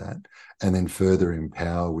recognise that, and then further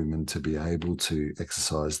empower women to be able to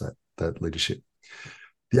exercise that leadership.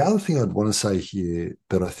 The other thing I'd want to say here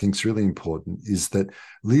that I think is really important is that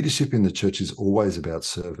leadership in the church is always about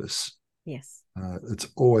service. Yes. It's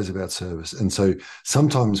always about service. And so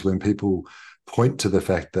sometimes when people point to the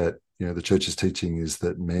fact that the church's teaching is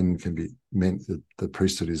that that the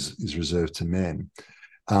priesthood is reserved to men,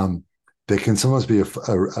 there can sometimes be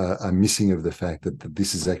a missing of the fact that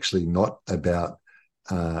this is actually not about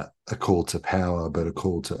a call to power, but a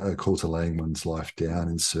call to laying one's life down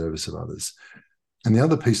in service of others. And the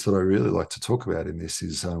other piece that I really like to talk about in this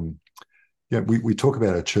is, we talk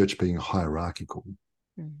about a church being hierarchical,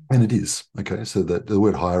 and it is. Okay, so the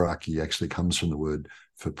word hierarchy actually comes from the word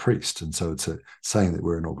for priest, and so it's saying that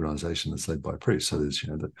we're an organisation that's led by priests. So there's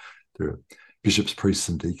there are bishops, priests,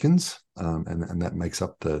 and deacons, and that makes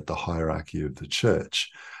up the hierarchy of the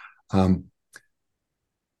church. But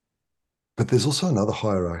there's also another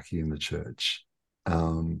hierarchy in the church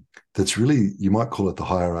that's really, you might call it the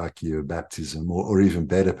hierarchy of baptism, or even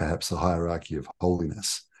better, perhaps the hierarchy of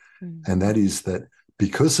holiness. And that is that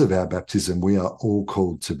because of our baptism, we are all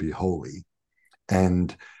called to be holy.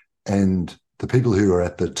 And the people who are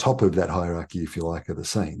at the top of that hierarchy, if you like, are the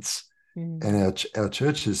saints. And our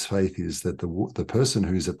church's faith is that the person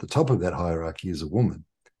who's at the top of that hierarchy is a woman.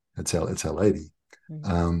 It's our lady.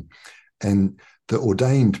 And the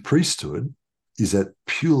ordained priesthood is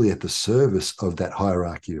purely at the service of that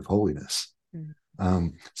hierarchy of holiness.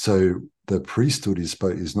 So the priesthood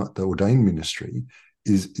is not, the ordained ministry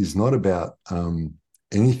is not about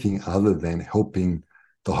anything other than helping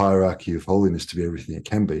the hierarchy of holiness to be everything it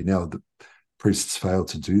can be. Now, the priests fail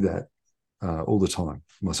to do that all the time,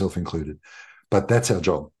 myself included, but that's our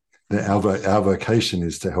job. Our vocation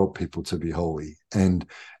is to help people to be holy and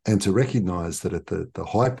to recognize that at the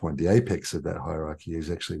high point, the apex of that hierarchy is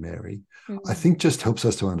actually Mary. I think just helps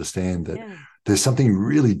us to understand that there's something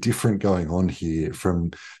really different going on here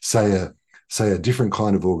from, say a different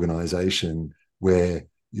kind of organization where,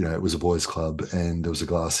 it was a boys' club and there was a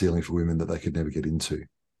glass ceiling for women that they could never get into.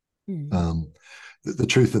 The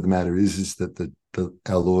truth of the matter is that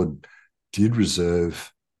our Lord did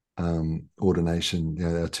reserve ordination.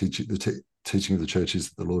 The teaching of the church is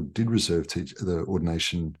that the Lord did reserve the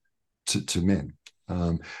ordination to men.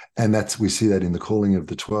 And we see that in the calling of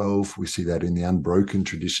the 12. We see that in the unbroken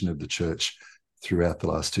tradition of the church throughout the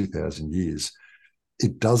last 2,000 years.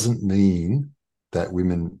 It doesn't mean that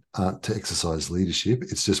women aren't to exercise leadership.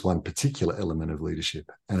 It's just one particular element of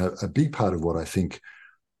leadership. And a big part of what I think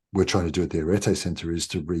we're trying to do at the Arete Centre is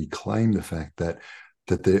to reclaim the fact that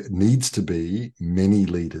there needs to be many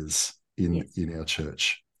leaders in our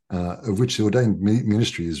church, of which the ordained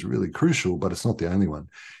ministry is really crucial, but it's not the only one.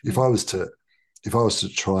 If I was to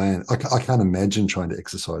try and, I can't imagine trying to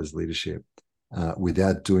exercise leadership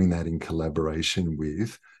without doing that in collaboration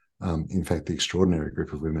with, in fact, the extraordinary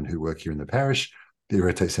group of women who work here in the parish. The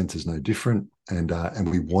Arete Centre is no different, and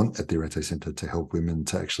we want at the Arete Centre to help women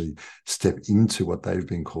to actually step into what they've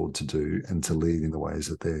been called to do and to lead in the ways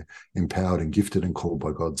that they're empowered and gifted and called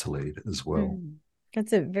by God to lead as well.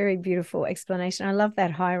 That's a very beautiful explanation. I love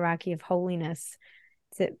that hierarchy of holiness.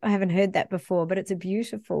 I haven't heard that before, but it's a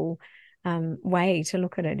beautiful way to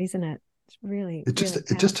look at it, isn't it? It's really it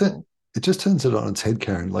just turns it on its head,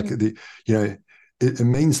 Karen. Like it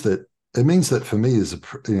means that for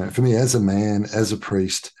me as a man, as a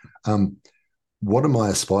priest, what am I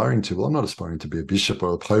aspiring to? Well, I'm not aspiring to be a bishop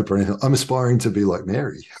or a pope or anything. I'm aspiring to be like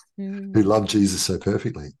Mary, who loved Jesus so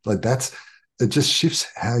perfectly. Like it just shifts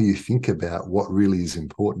how you think about what really is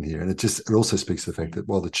important here. And it also speaks to the fact that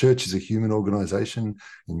while the church is a human organization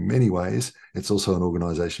in many ways, it's also an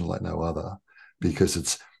organization like no other, because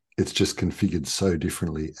it's just configured so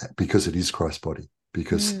differently because it is Christ's body,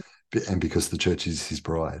 because the church is his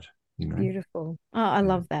bride. Beautiful. Oh, I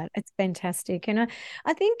love that. It's fantastic. And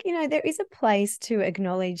I think, there is a place to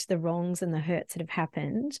acknowledge the wrongs and the hurts that have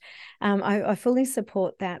happened. I fully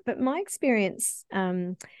support that. But my experience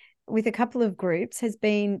with a couple of groups has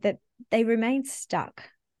been that they remain stuck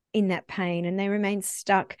in that pain and they remain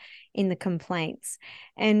stuck in the complaints.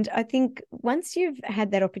 And I think once you've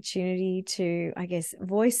had that opportunity to, I guess,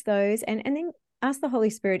 voice those and then ask the Holy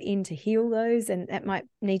Spirit in to heal those, and that might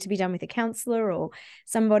need to be done with a counselor or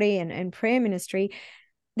somebody and prayer ministry,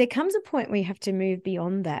 there comes a point where you have to move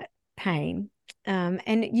beyond that pain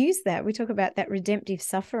and use that. We talk about that redemptive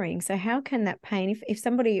suffering. So how can that pain,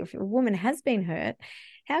 if a woman has been hurt,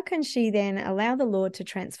 how can she then allow the Lord to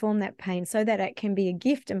transform that pain so that it can be a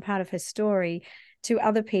gift and part of her story to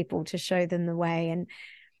other people to show them the way? And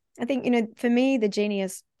I think, for me, the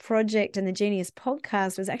Genius Project and the Genius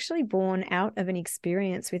Podcast was actually born out of an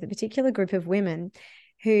experience with a particular group of women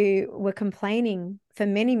who were complaining for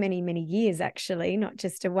many, many, many years, actually, not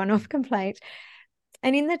just a one-off complaint.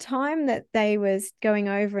 And in the time that they was going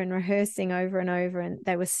over and rehearsing over and over, and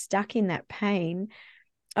they were stuck in that pain,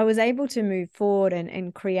 I was able to move forward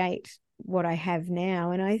and create what I have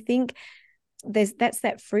now. And I think that's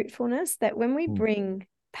that fruitfulness that when we bring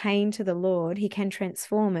pain to the Lord, he can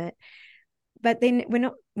transform it. But then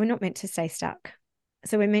we're not meant to stay stuck.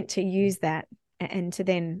 So we're meant to use that and to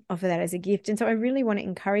then offer that as a gift. And so I really want to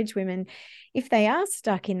encourage women, if they are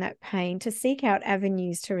stuck in that pain, to seek out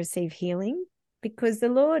avenues to receive healing, because the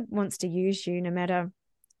Lord wants to use you no matter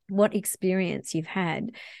what experience you've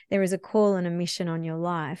had. There is a call and a mission on your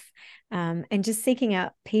life. And just seeking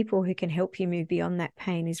out people who can help you move beyond that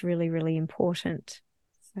pain is really, really important.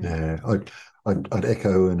 So. Yeah, I'd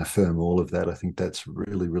echo and affirm all of that. I think that's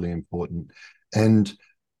really, really important. And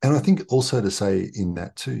I think also to say in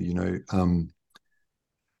that too,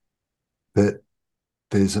 that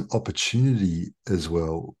there's an opportunity as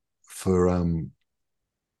well for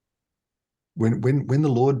when the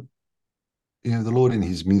Lord, the Lord in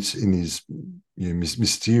his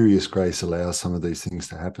mysterious grace allows some of these things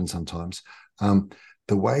to happen sometimes.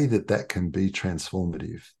 the way that that can be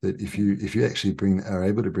transformative, that if you actually are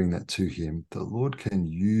able to bring that to him, the Lord can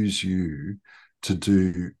use you to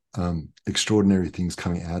do extraordinary things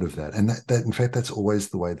coming out of that. And that in fact, that's always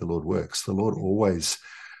the way the Lord works. The Lord always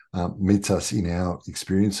meets us in our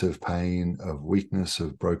experience of pain, of weakness,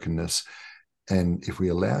 of brokenness. And if we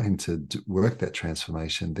allow him to work that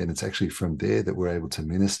transformation, then it's actually from there that we're able to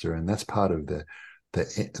minister. And that's part of the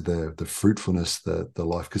fruitfulness, the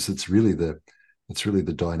life, because it's really the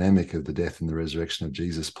dynamic of the death and the resurrection of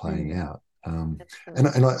Jesus playing out. And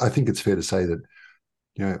I think it's fair to say that,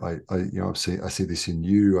 I see this in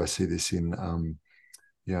you. I see this in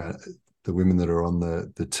the women that are on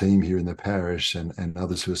the team here in the parish, and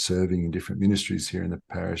others who are serving in different ministries here in the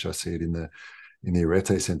parish. I see it in the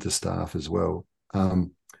Arete Centre staff as well.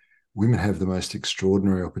 Women have the most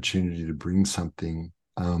extraordinary opportunity to bring something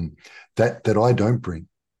that I don't bring.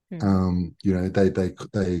 They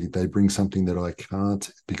bring something that I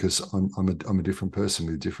can't, because I'm a different person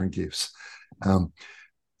with different gifts.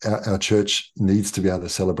 Our church needs to be able to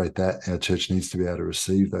celebrate that. Our church needs to be able to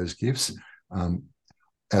receive those gifts.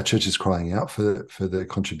 Our church is crying out for the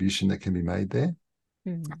contribution that can be made there.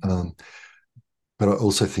 But I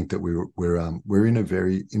also think that we're in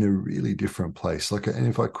a really different place. And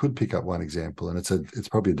if I could pick up one example, and it's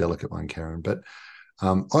probably a delicate one, Karen, but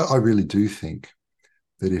I really do think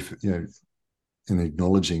that if, in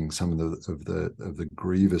acknowledging some of the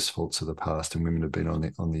grievous faults of the past, and women have been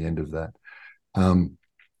on the end of that,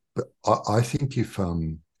 but I think if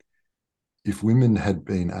women had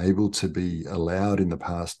been able to be allowed in the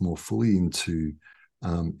past more fully into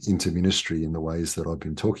ministry in the ways that I've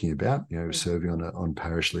been talking about, serving on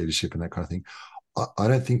parish leadership and that kind of thing, I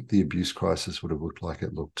don't think the abuse crisis would have looked like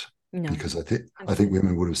it looked. No. Because I think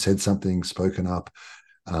women would have said something, spoken up,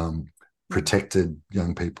 protected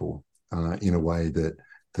young people in a way that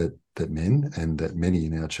men and that many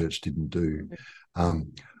in our church didn't do.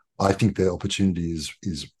 I think the opportunity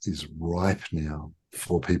is ripe now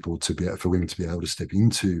for women to be able to step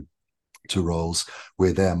into roles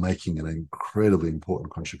where they are making an incredibly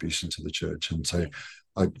important contribution to the church. And so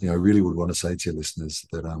I really would want to say to your listeners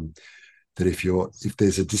that if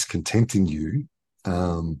there's a discontent in you,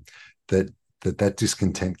 that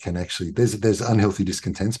discontent can actually, there's unhealthy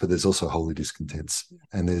discontents, but there's also holy discontents.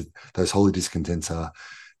 And those holy discontents are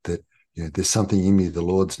that, there's something in me, the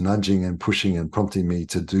Lord's nudging and pushing and prompting me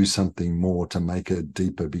to do something more, to make a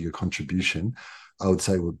deeper, bigger contribution. I would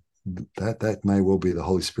say, well, that may well be the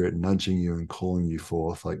Holy Spirit nudging you and calling you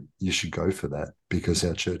forth. Like, you should go for that, because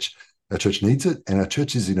our church needs it, and our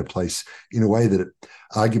church is in a place, in a way that it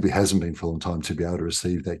arguably hasn't been for a long time, to be able to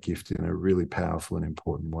receive that gift in a really powerful and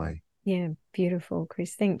important way. Yeah, beautiful,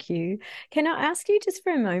 Chris. Thank you. Can I ask you just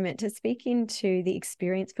for a moment to speak into the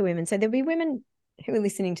experience for women? So there'll be women who are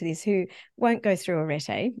listening to this who won't go through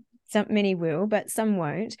Arete. Many will, but some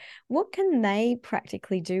won't. What can they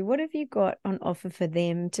practically do? What have you got on offer for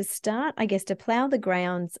them to start, I guess, to plough the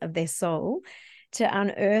grounds of their soul, to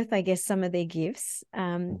unearth, I guess, some of their gifts,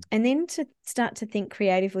 and then to start to think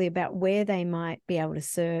creatively about where they might be able to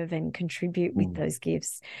serve and contribute with those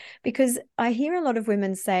gifts? Because I hear a lot of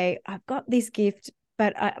women say, I've got this gift,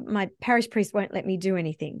 but my parish priest won't let me do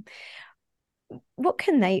anything. What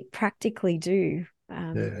can they practically do?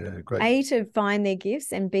 Great. A, to find their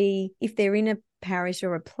gifts, and B, if they're in a parish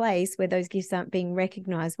or a place where those gifts aren't being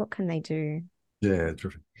recognised, what can they do? Yeah,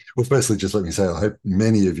 terrific. Well, firstly, just let me say, I hope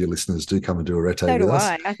many of your listeners do come and do Arete with us. So do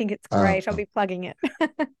I. I think it's great. I'll be plugging it.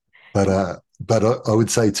 But I would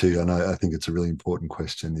say too, and I think it's a really important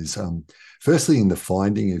question, is firstly, in the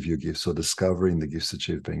finding of your gifts or discovering the gifts that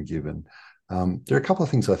you've been given, there are a couple of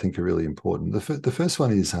things I think are really important. The first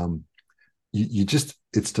one is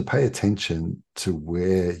it's to pay attention to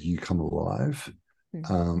where you come alive,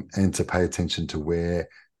 and to pay attention to where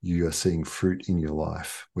you are seeing fruit in your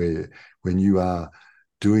life, where when you are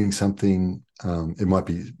doing something, it might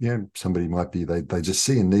be, somebody might be, they just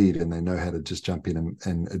see a need and they know how to just jump in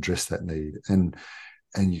and address that need. And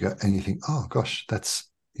you think, oh gosh, that's,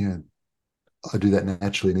 I do that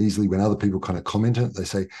naturally and easily. When other people kind of comment on it, they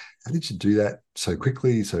say, how did you do that so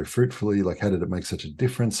quickly, so fruitfully? Like, how did it make such a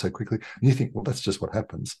difference so quickly? And you think, well, that's just what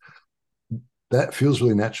happens. That feels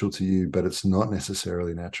really natural to you, but it's not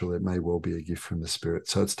necessarily natural. It may well be a gift from the Spirit.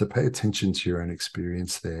 So it's to pay attention to your own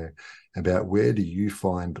experience there, about where do you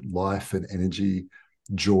find life and energy,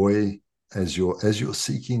 joy, as you're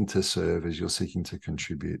seeking to serve, as you're seeking to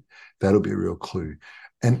contribute. That'll be a real clue.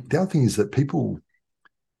 And the other thing is that people,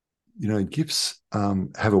 gifts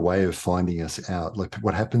have a way of finding us out. Like,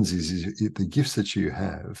 what happens is the gifts that you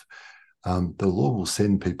have, the Lord will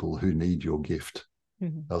send people who need your gift.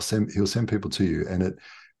 Mm-hmm. He'll send people to you, and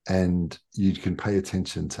And you can pay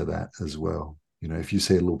attention to that as well. If you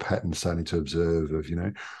see a little pattern starting to observe of,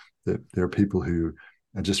 that there are people who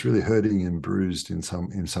are just really hurting and bruised in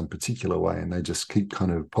some particular way, and they just keep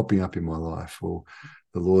kind of popping up in my life. Well,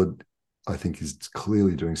 the Lord, I think, is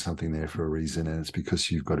clearly doing something there for a reason, and it's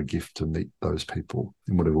because you've got a gift to meet those people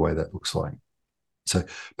in whatever way that looks like. So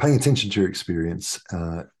paying attention to your experience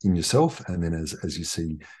in yourself, and then as you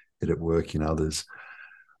see it at work in others.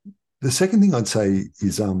 The second thing I'd say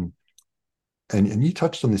is, and you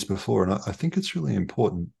touched on this before, and I think it's really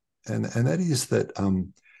important, and that is that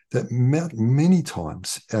many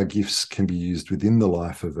times our gifts can be used within the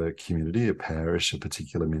life of a community, a parish, a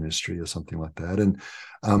particular ministry, or something like that. And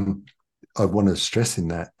I want to stress in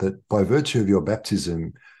that by virtue of your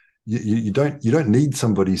baptism, you don't need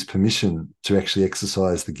somebody's permission to actually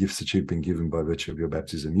exercise the gifts that you've been given by virtue of your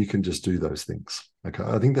baptism. You can just do those things. Okay,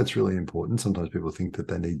 I think that's really important. Sometimes people think that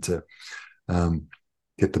they need to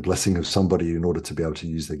get the blessing of somebody in order to be able to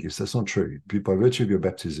use their gifts. That's not true. By virtue of your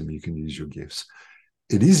baptism, you can use your gifts.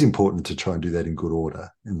 It is important to try and do that in good order.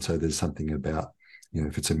 And so there's something about,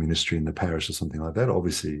 if it's a ministry in the parish or something like that,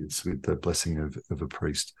 obviously it's with the blessing of a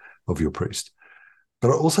priest, of your priest.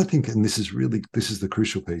 But I also think, and this is the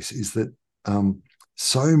crucial piece, is that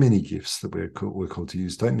so many gifts that we're called to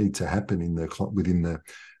use don't need to happen within the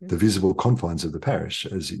visible confines of the parish,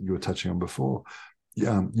 as you were touching on before.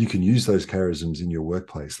 You can use those charisms in your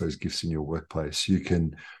workplace, those gifts in your workplace. You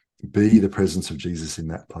can be the presence of Jesus in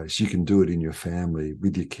that place. You can do it in your family,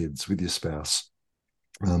 with your kids, with your spouse.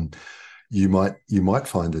 You might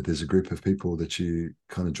find that there's a group of people that you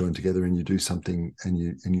kind of join together and you do something and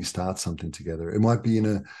you start something together. It might be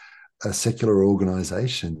in a secular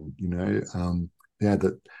organization,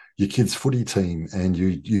 that your kids' footy team, and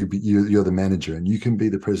you're the manager, and you can be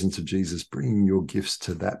the presence of Jesus, bringing your gifts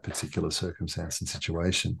to that particular circumstance and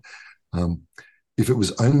situation. If it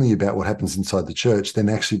was only about what happens inside the church, then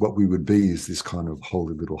actually what we would be is this kind of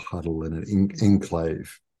holy little huddle and an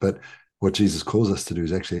enclave. But what Jesus calls us to do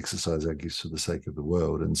is actually exercise our gifts for the sake of the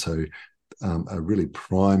world. And so a really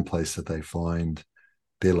prime place that they find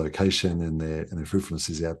their location and their fruitfulness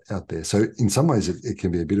is out there. So in some ways, it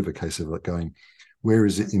can be a bit of a case of like going, where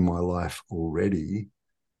is it in my life already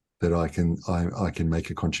that I can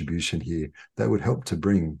make a contribution here that would help to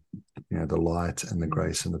bring, the light and the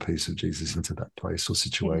grace and the peace of Jesus into that place or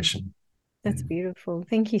situation. That's beautiful.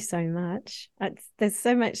 Thank you so much. There's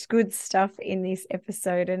so much good stuff in this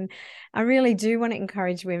episode, and I really do want to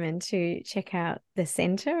encourage women to check out the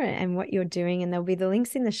centre and what you're doing, and there'll be the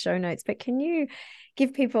links in the show notes. But can you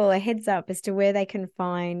give people a heads up as to where they can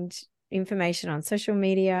find information on social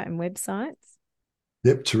media and websites?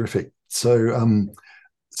 Yep, terrific.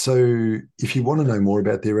 So if you want to know more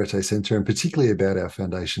about the Arete Centre, and particularly about our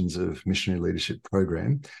Foundations of Missionary Leadership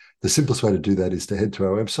program, the simplest way to do that is to head to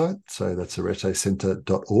our website. So that's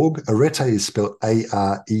aretecentre.org. Arete is spelled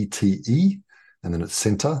A-R-E-T-E, and then it's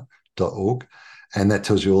centre.org. And that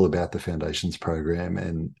tells you all about the Foundations program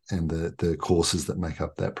and the courses that make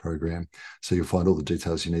up that program. So you'll find all the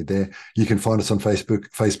details you need there. You can find us on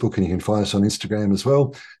Facebook, and you can find us on Instagram as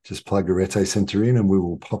well. Just plug Arete Centre in and we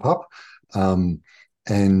will pop up.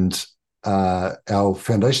 Our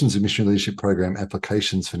Foundations of Missionary Leadership program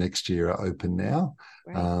applications for next year are open now.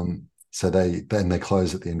 Right. So they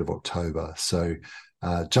close at the end of October. So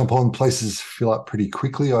jump on. Places fill up pretty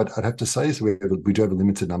quickly, I'd have to say. So we do have a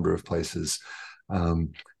limited number of places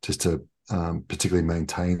just to particularly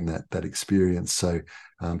maintain that experience. So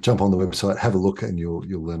jump on the website, have a look, and you'll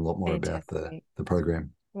learn a lot more about the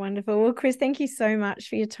program. Wonderful. Well, Chris, thank you so much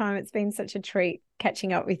for your time. It's been such a treat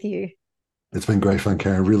catching up with you. It's been great fun,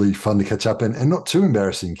 Karen. Really fun to catch up, and not too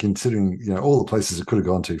embarrassing considering, all the places it could have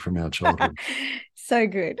gone to from our childhood. So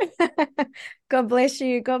good. God bless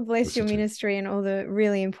you. God bless your ministry and all the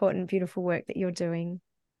really important, beautiful work that you're doing.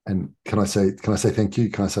 And can I say thank you?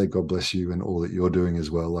 Can I say God bless you and all that you're doing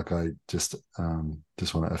as well? Like, I just want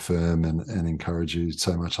to affirm and encourage you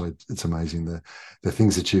so much. It's amazing the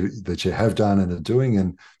things that you have done and are doing,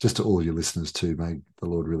 and just to all of your listeners too. May the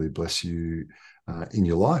Lord really bless you in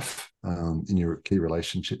your life, in your key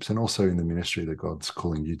relationships, and also in the ministry that God's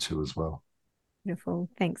calling you to as well. Beautiful.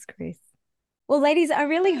 Thanks, Chris. Well, ladies, I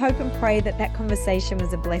really hope and pray that conversation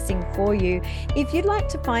was a blessing for you. If you'd like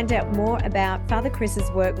to find out more about Father Chris's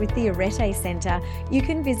work with the Arete Centre, you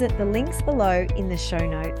can visit the links below in the show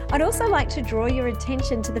note. I'd also like to draw your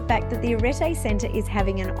attention to the fact that the Arete Centre is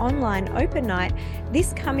having an online open night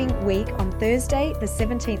this coming week on Thursday, the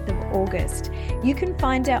 17th of August. You can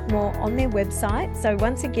find out more on their website. So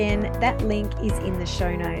once again, that link is in the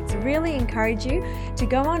show notes. I really encourage you to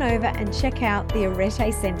go on over and check out the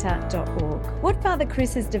aretecentre.org. What Father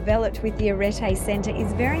Chris has developed with the Arete Centre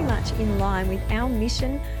is very much in line with our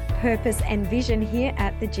mission, purpose and vision here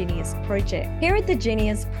at the Genius Project. Here at the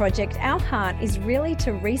Genius Project, our heart is really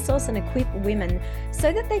to resource and equip women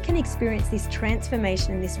so that they can experience this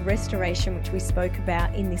transformation and this restoration which we spoke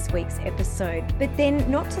about in this week's episode. But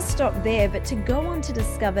then not to stop there, but to go on to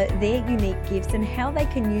discover their unique gifts and how they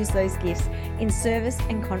can use those gifts in service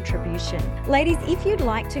and contribution. Ladies, if you'd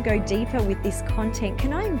like to go deeper with this content,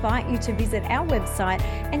 can I invite you to visit our website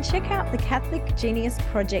and check out the Catholic Genius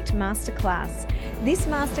Project Masterclass. This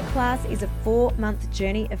masterclass is a 4-month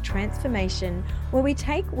journey of transformation where we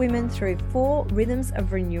take women through 4 rhythms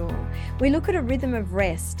of renewal. We look at a rhythm of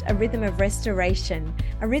rest, a rhythm of restoration,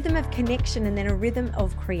 a rhythm of connection, and then a rhythm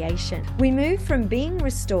of creation. We move from being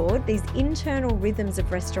restored, these internal rhythms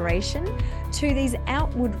of restoration, to these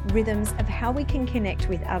outward rhythms of how we can connect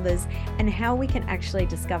with others and how we can actually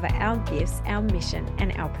discover our gifts, our mission,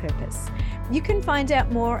 and our purpose. You can find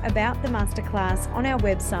out more about the masterclass on our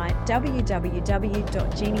website,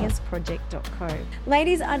 www.geniusproject.co.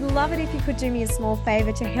 Ladies, I'd love it if you could do me a small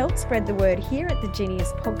favor to help spread the word here at the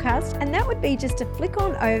Genius Podcast, and that would be just to flick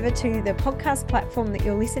on over to the podcast platform that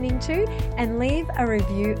you're listening to and leave a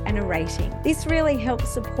review and a rating. This really helps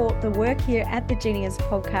support the work here at the Genius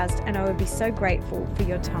Podcast, and I would be so grateful for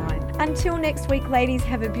your time. Until next week, ladies,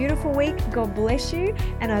 have a beautiful week. God bless you,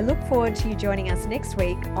 and I look forward to you joining us next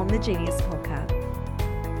week on the Genius Podcast.